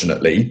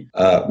fortunately,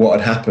 what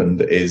had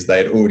happened is they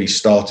had already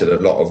started a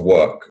lot of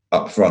work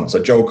up front.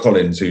 So Joel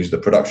Collins, who's the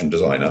production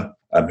designer,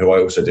 who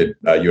I also did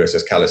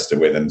USS Callister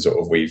with,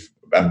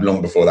 and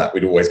long before that,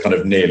 we'd always kind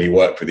of nearly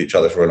worked with each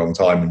other for a long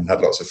time and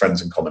had lots of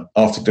friends in common.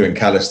 After doing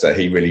Callister,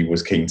 he really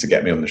was keen to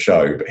get me on the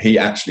show, but he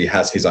actually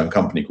has his own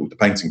company called The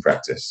Painting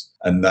Practice,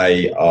 and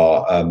they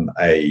are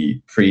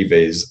a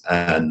previs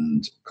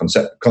and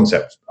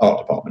concept art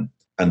department.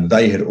 And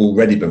they had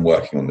already been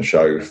working on the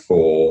show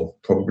for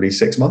probably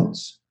 6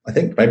 months. I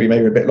think maybe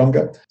a bit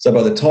longer. So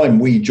by the time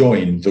we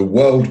joined, the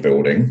world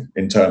building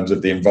in terms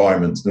of the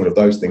environments and all of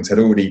those things had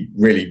already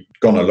really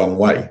gone a long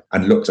way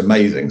and looked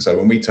amazing. So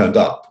when we turned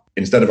up,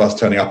 instead of us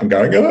turning up and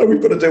going, oh,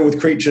 we've got to deal with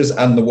creatures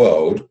and the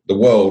world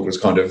was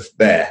kind of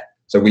there.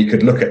 So we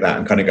could look at that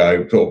and kind of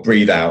go, sort of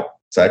breathe out,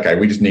 say, okay,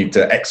 we just need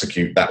to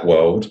execute that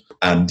world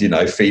and,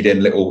 feed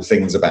in little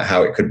things about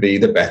how it could be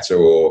the better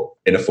or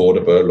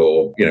inaffordable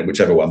or,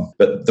 whichever one.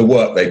 But the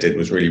work they did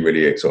was really,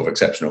 really sort of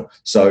exceptional.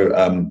 So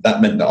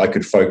that meant that I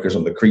could focus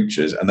on the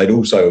creatures, and they'd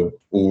also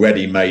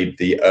already made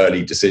the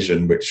early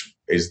decision, which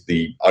is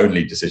the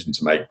only decision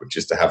to make, which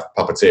is to have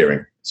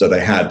puppeteering. So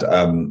they had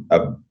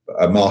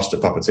a master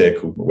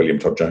puppeteer called William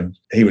Todd Jones.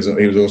 He was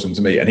awesome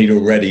to me, and he'd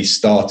already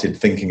started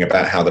thinking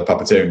about how the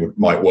puppeteering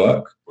might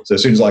work. So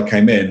as soon as I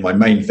came in, my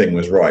main thing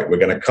was, right, we're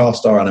going to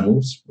cast our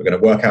animals. We're going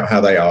to work out how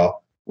they are.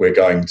 We're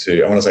going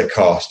to, and when I say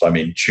cast, I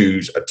mean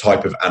choose a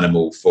type of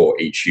animal for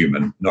each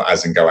human, not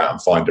as in go out and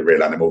find a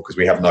real animal, because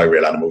we have no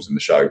real animals in the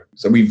show.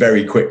 So we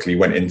very quickly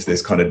went into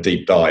this kind of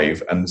deep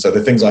dive. And so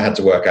the things I had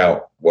to work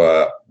out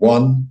were,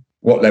 one,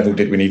 what level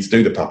did we need to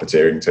do the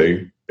puppeteering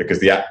to? Because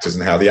the actors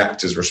and how the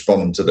actors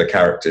respond to the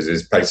characters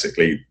is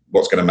basically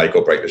what's going to make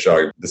or break the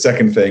show. The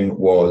second thing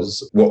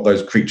was what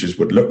those creatures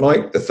would look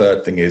like. The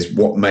third thing is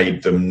what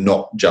made them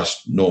not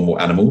just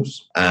normal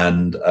animals.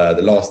 And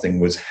the last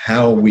thing was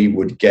how we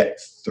would get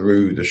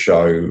through the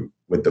show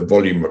with the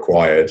volume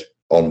required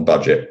on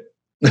budget.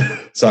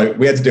 So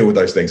we had to deal with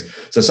those things.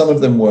 So some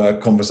of them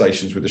were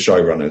conversations with the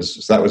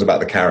showrunners. So that was about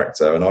the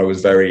character. And I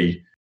was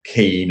very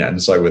keen,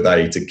 and so were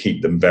they, to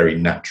keep them very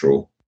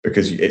natural.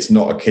 Because it's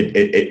not a kid.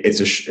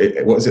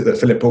 What is it that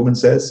Philip Pullman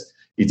says?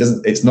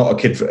 It's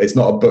not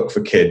a book for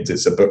kids.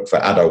 It's a book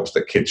for adults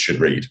that kids should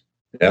read.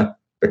 Yeah.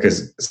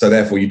 Because so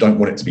therefore you don't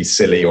want it to be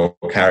silly or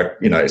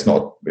it's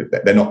not.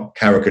 They're not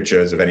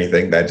caricatures of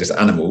anything. They're just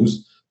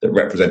animals that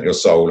represent your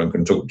soul and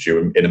can talk to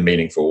you in a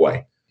meaningful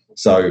way.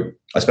 So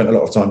I spent a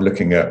lot of time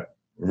looking at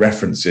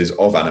references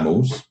of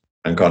animals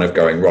and kind of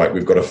going, right,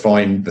 we've got to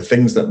find the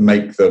things that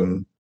make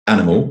them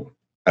animal,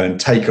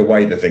 and take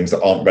away the things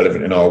that aren't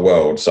relevant in our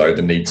world. So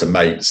the need to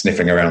mate,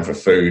 sniffing around for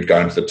food,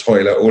 going to the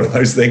toilet, all of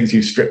those things,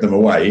 you strip them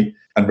away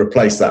and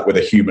replace that with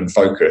a human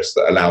focus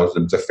that allows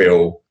them to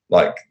feel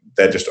like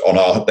they're just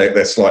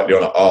they're slightly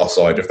on our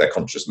side of their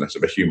consciousness,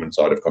 of a human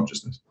side of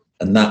consciousness.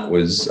 And that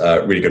was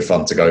really good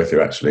fun to go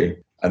through, actually.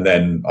 And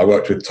then I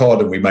worked with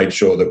Todd, and we made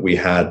sure that we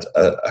had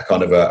a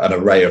kind of an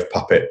array of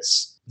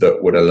puppets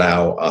that would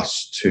allow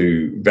us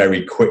to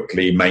very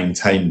quickly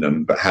maintain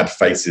them, but had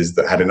faces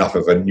that had enough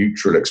of a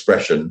neutral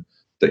expression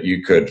that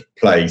you could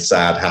play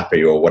sad,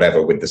 happy, or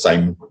whatever with the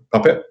same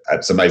puppet.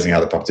 It's amazing how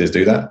the puppeteers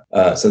do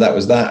that. So that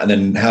was that. And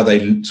then how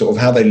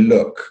they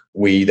look,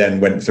 we then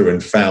went through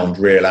and found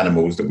real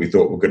animals that we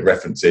thought were good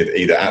references,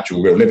 either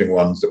actual real living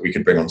ones that we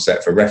could bring on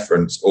set for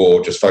reference,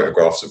 or just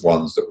photographs of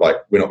ones that, like,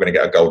 we're not going to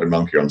get a golden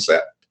monkey on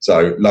set.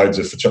 So loads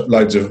of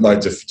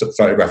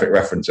photographic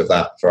reference of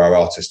that for our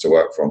artists to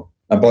work from.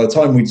 And by the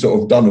time we'd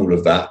sort of done all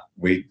of that,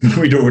 we'd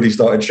already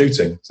started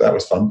shooting. So that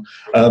was fun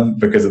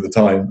because of the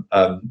time.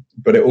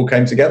 But it all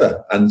came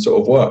together and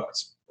sort of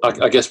worked.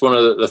 I guess one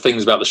of the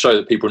things about the show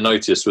that people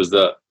noticed was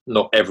that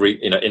not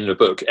every, in the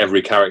book,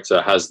 every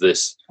character has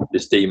this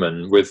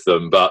demon with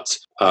them. But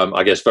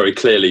I guess very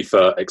clearly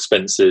for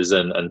expenses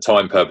and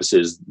time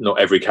purposes,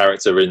 not every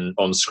character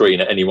on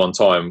screen at any one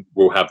time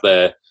will have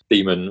their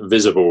demon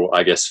visible,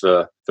 I guess,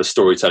 for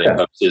storytelling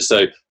purposes.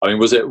 So, I mean,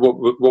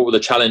 what were the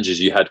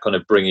challenges you had kind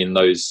of bringing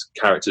those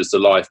characters to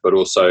life, but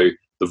also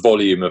the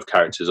volume of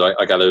characters?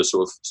 I gather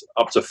sort of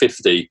up to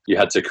 50 you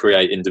had to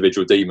create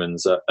individual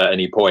demons at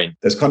any point.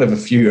 There's kind of a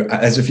few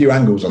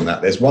angles on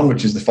that. There's one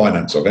which is the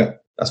finance of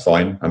it. That's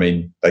fine. I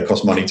mean, they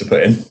cost money to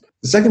put in.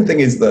 The second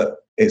thing is that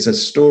it's a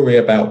story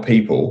about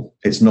people.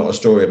 It's not a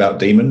story about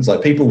demons.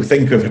 Like, people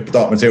think of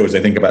Dark Materials,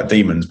 they think about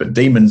demons, but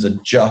demons are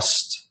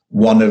just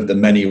one of the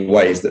many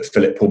ways that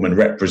Philip Pullman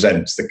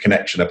represents the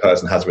connection a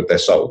person has with their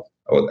soul,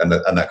 and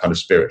that kind of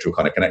spiritual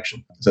kind of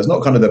connection. So it's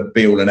not kind of the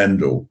be-all and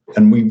end-all.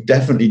 And we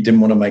definitely didn't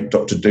want to make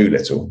Dr.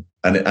 Dolittle.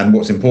 And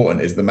what's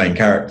important is the main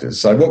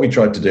characters. So what we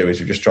tried to do is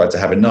we just tried to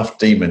have enough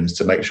demons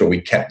to make sure we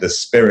kept the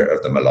spirit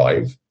of them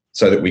alive,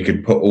 so that we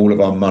could put all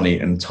of our money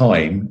and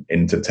time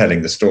into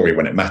telling the story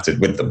when it mattered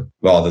with them,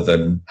 rather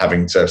than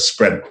having to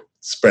spread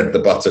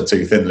the butter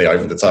too thinly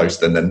over the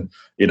toast and then,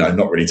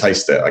 not really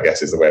taste it, I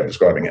guess is the way of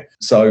describing it.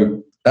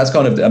 So that's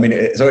kind of,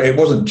 so it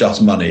wasn't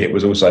just money, it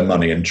was also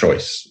money and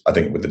choice, I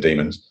think, with the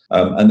demons.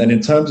 And then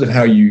in terms of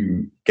how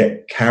you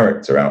get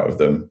character out of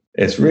them,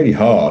 it's really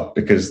hard,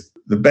 because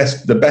the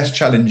best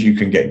challenge you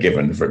can get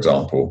given, for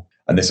example,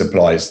 and this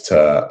applies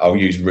to, I'll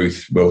use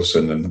Ruth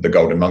Wilson and the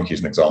Golden Monkey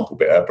as an example,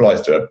 but it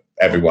applies to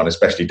everyone,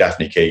 especially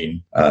Daphne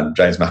Keane and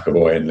James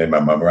McAvoy and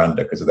Lin-Manuel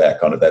Miranda, because they're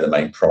the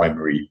main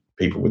primary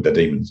people with the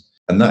demons.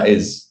 And that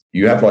is,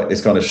 you have like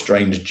this kind of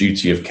strange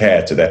duty of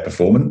care to their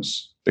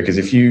performance. Because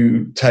if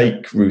you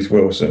take Ruth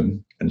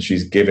Wilson and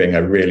she's giving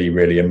a really,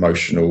 really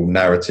emotional,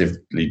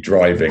 narratively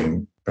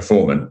driving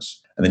performance,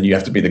 and then you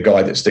have to be the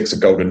guy that sticks a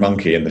golden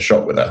monkey in the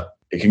shot with her,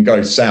 it can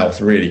go south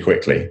really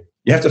quickly.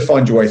 you have to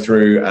find your way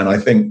through. And I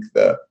think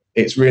that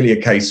it's really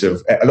a case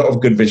of, a lot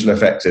of good visual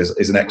effects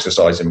is an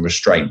exercise in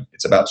restraint.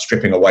 It's about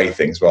stripping away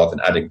things rather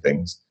than adding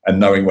things, and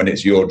knowing when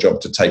it's your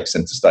job to take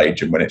center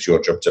stage and when it's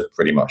your job to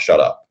pretty much shut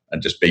up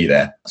and just be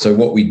there. So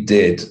what we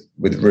did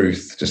with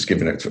Ruth, just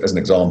giving it as an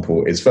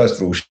example, is first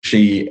of all,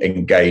 she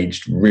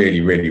engaged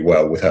really, really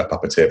well with her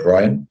puppeteer,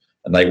 Brian,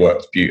 and they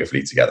worked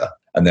beautifully together.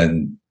 And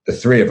then the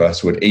three of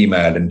us would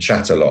email and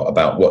chat a lot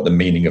about what the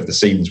meaning of the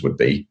scenes would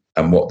be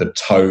and what the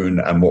tone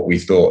and what we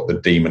thought the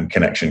demon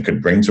connection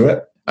could bring to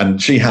it.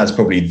 And she has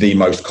probably the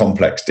most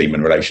complex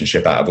demon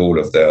relationship out of all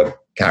of the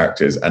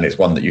characters. And it's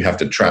one that you have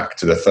to track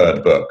to the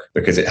third book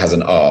because it has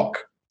an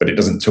arc, but it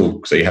doesn't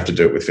talk. So you have to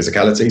do it with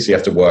physicality. So you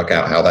have to work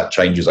out how that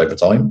changes over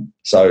time.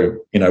 So,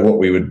 what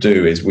we would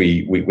do is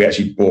we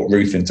actually brought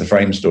Ruth into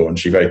Framestore, and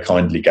she very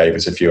kindly gave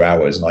us a few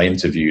hours, and I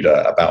interviewed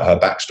her about her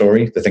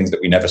backstory, the things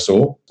that we never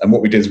saw. And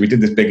what we did is we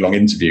did this big long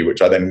interview,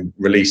 which I then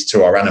released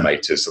to our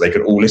animators so they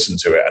could all listen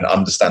to it and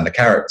understand the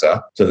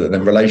character, so that the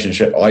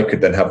relationship I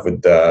could then have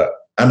with the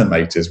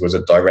animators was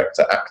a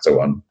director-actor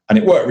one. And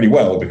it worked really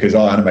well because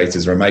our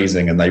animators are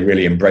amazing and they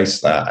really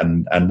embraced that.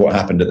 And what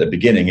happened at the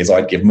beginning is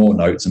I'd give more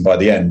notes, and by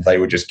the end, they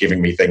were just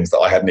giving me things that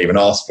I hadn't even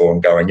asked for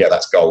and going, yeah,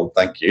 that's gold,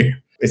 thank you.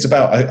 It's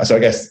about, so I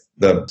guess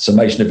the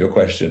summation of your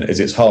question is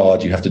it's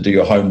hard. You have to do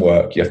your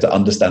homework. You have to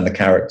understand the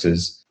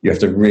characters. You have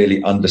to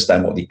really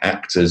understand what the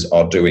actors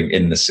are doing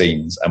in the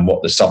scenes and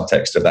what the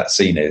subtext of that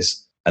scene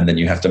is. And then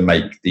you have to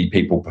make the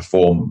people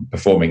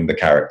performing the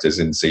characters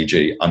in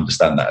CG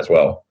understand that as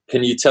well.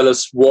 Can you tell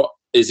us what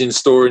is in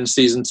store in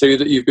season 2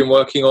 that you've been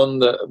working on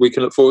that we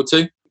can look forward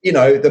to?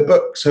 The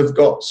books have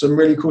got some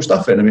really cool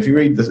stuff in them. If you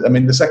read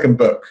the second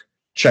book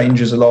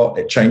changes a lot.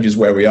 It changes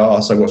where we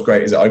are. So what's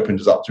great is it opens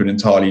us up to an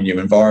entirely new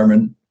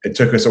environment. It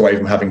took us away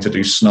from having to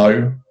do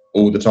snow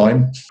all the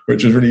time,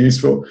 which was really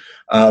useful.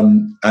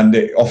 And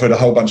it offered a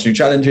whole bunch of new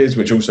challenges,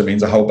 which also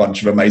means a whole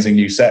bunch of amazing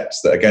new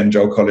sets that, again,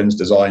 Joel Collins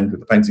designed with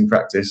the painting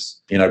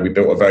practice. We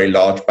built a very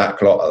large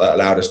backlot that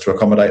allowed us to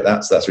accommodate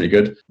that. So that's really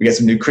good. We get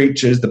some new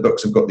creatures. The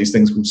books have got these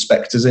things called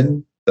spectres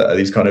in, that are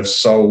these kind of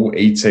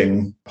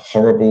soul-eating,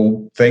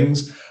 horrible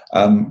things,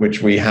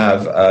 which we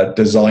have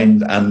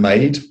designed and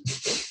made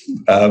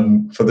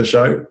for the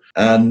show.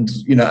 And,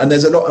 and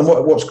there's a lot. And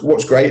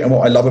what's great and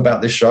what I love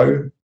about this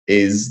show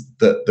is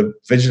that the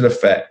visual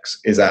effects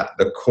is at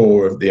the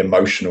core of the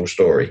emotional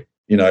story.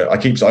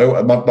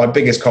 My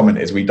biggest comment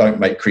is we don't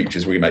make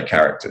creatures, we make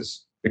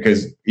characters.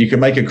 Because you can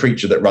make a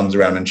creature that runs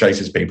around and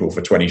chases people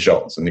for 20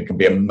 shots and it can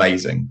be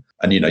amazing.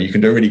 And, you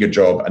can do a really good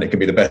job and it can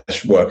be the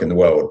best work in the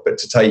world. But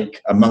to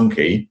take a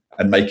monkey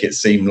and make it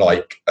seem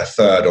like a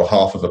third or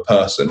half of a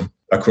person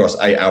across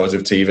 8 hours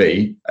of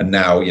TV, and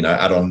now,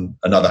 add on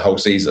another whole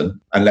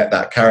season and let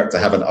that character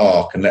have an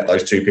arc and let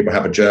those two people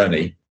have a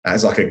journey,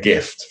 as like a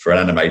gift for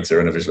an animator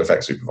and a visual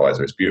effects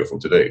supervisor. It's beautiful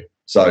to do.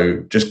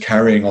 So just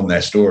carrying on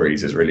their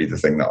stories is really the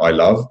thing that I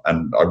love.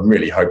 And I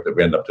really hope that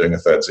we end up doing a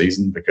third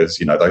season because,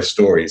 those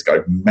stories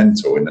go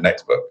mental in the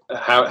next book.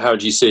 How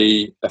do you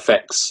see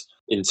effects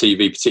in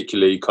TV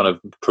particularly kind of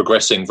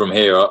progressing from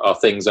here? Are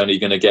things only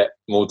going to get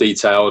more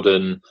detailed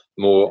and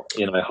more,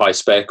 high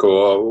spec,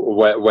 or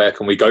where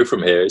can we go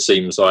from here? It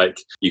seems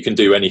like you can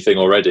do anything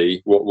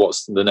already.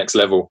 What's the next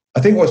level?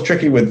 I think what's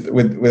tricky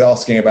with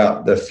asking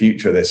about the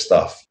future of this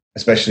stuff,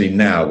 especially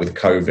now with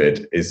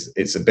COVID, is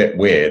it's a bit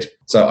weird.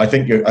 So I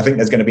think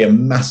there's going to be a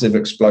massive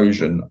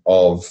explosion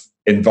of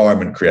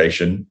environment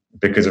creation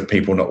because of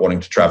people not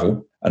wanting to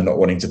travel and not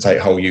wanting to take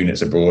whole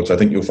units abroad. So I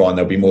think you'll find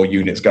there'll be more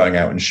units going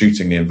out and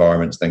shooting the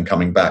environments than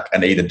coming back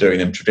and either doing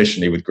them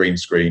traditionally with green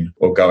screen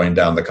or going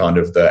down the kind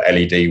of the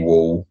LED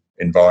wall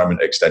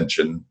environment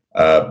extension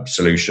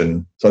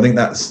solution. So I think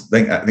that's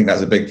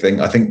a big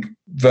thing. I think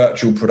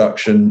virtual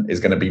production is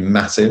going to be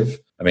massive.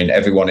 I mean,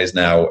 everyone is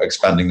now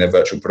expanding their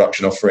virtual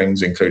production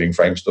offerings, including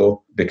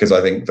Framestore, because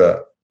I think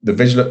that the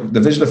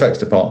visual effects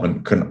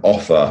department can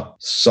offer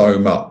so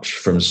much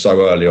from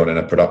so early on in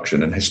a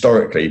production. And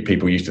historically,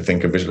 people used to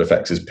think of visual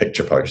effects as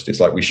picture post. It's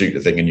like we shoot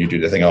the thing and you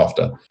do the thing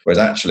after. Whereas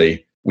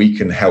actually, we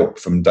can help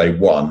from day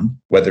one,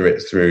 whether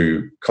it's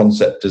through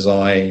concept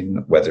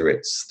design, whether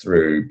it's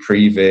through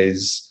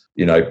previs,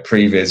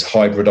 previs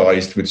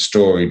hybridized with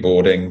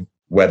storyboarding,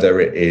 whether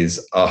it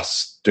is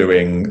us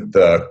doing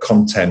the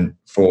content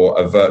for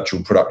a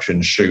virtual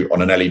production shoot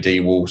on an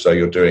LED wall. So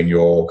you're doing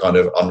your kind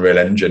of Unreal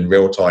Engine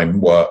real-time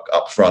work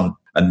up front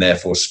and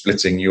therefore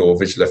splitting your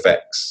visual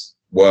effects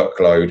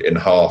workload in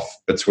half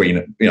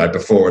between,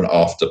 before and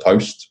after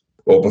post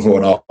or before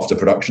and after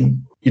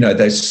production.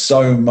 There's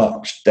so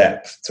much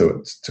depth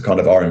to kind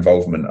of our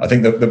involvement. I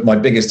think that my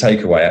biggest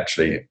takeaway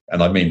actually,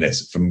 and I mean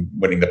this from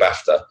winning the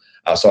BAFTA,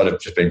 outside of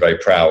just being very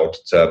proud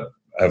to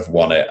have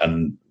won it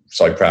and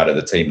so proud of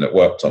the team that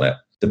worked on it,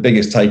 the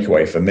biggest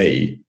takeaway for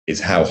me is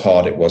how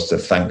hard it was to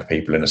thank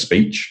people in a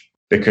speech.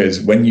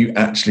 Because when you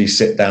actually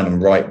sit down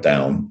and write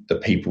down the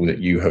people that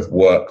you have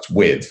worked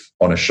with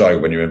on a show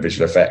when you're in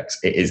visual effects,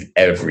 it is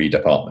every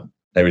department.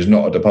 there is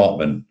not a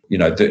department,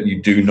 that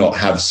you do not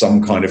have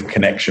some kind of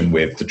connection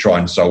with to try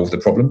and solve the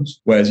problems.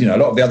 Whereas, a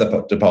lot of the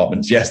other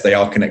departments, yes, they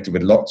are connected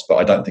with lots, but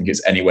I don't think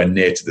it's anywhere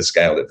near to the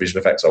scale that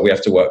visual effects are. We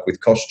have to work with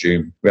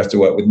costume. We have to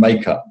work with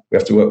makeup. We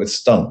have to work with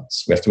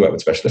stunts. We have to work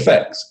with special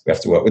effects. We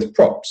have to work with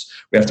props.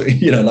 We have to,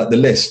 the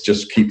list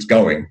just keeps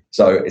going.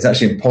 So it's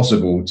actually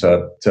impossible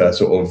to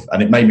sort of,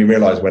 and it made me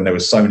realize when there were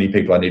so many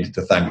people I needed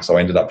to thank, so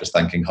I ended up just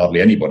thanking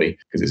hardly anybody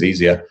because it's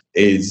easier,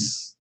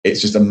 it's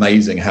just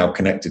amazing how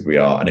connected we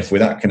are. And if we're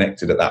that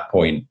connected at that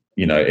point,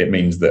 it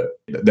means that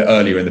the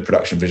earlier in the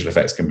production visual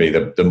effects can be,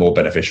 the more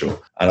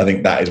beneficial. And I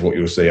think that is what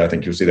you'll see. I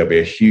think you'll see there'll be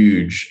a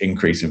huge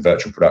increase in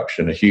virtual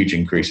production, a huge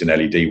increase in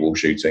LED wall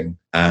shooting.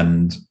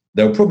 And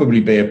there'll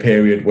probably be a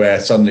period where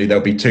suddenly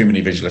there'll be too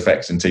many visual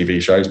effects in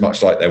TV shows,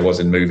 much like there was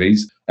in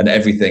movies, and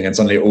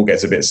suddenly it all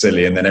gets a bit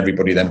silly, and then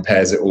everybody then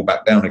pares it all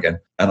back down again.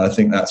 And I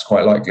think that's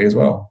quite likely as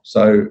well.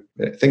 So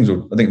I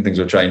think things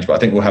will change, but I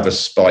think we'll have a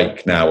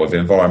spike now of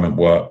environment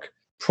work,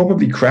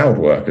 probably crowd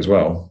work as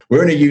well.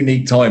 We're in a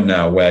unique time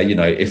now where,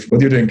 whether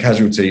you're doing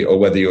Casualty or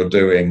whether you're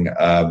doing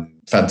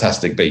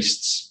Fantastic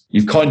Beasts,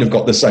 you've kind of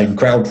got the same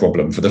crowd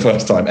problem for the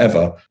first time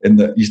ever, in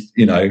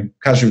that,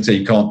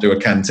 Casualty can't do a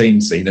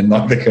canteen scene and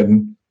neither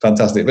can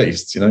Fantastic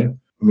Beasts,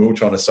 We're all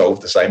trying to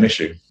solve the same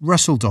issue.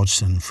 Russell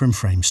Dodgson from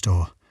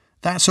Framestore.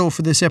 That's all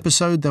for this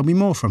episode. There'll be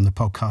more from the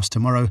podcast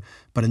tomorrow,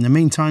 but in the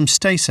meantime,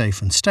 stay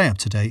safe and stay up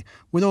to date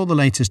with all the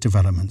latest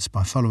developments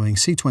by following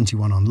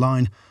C21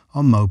 online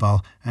on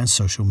mobile and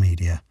social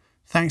media.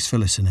 Thanks for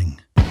listening.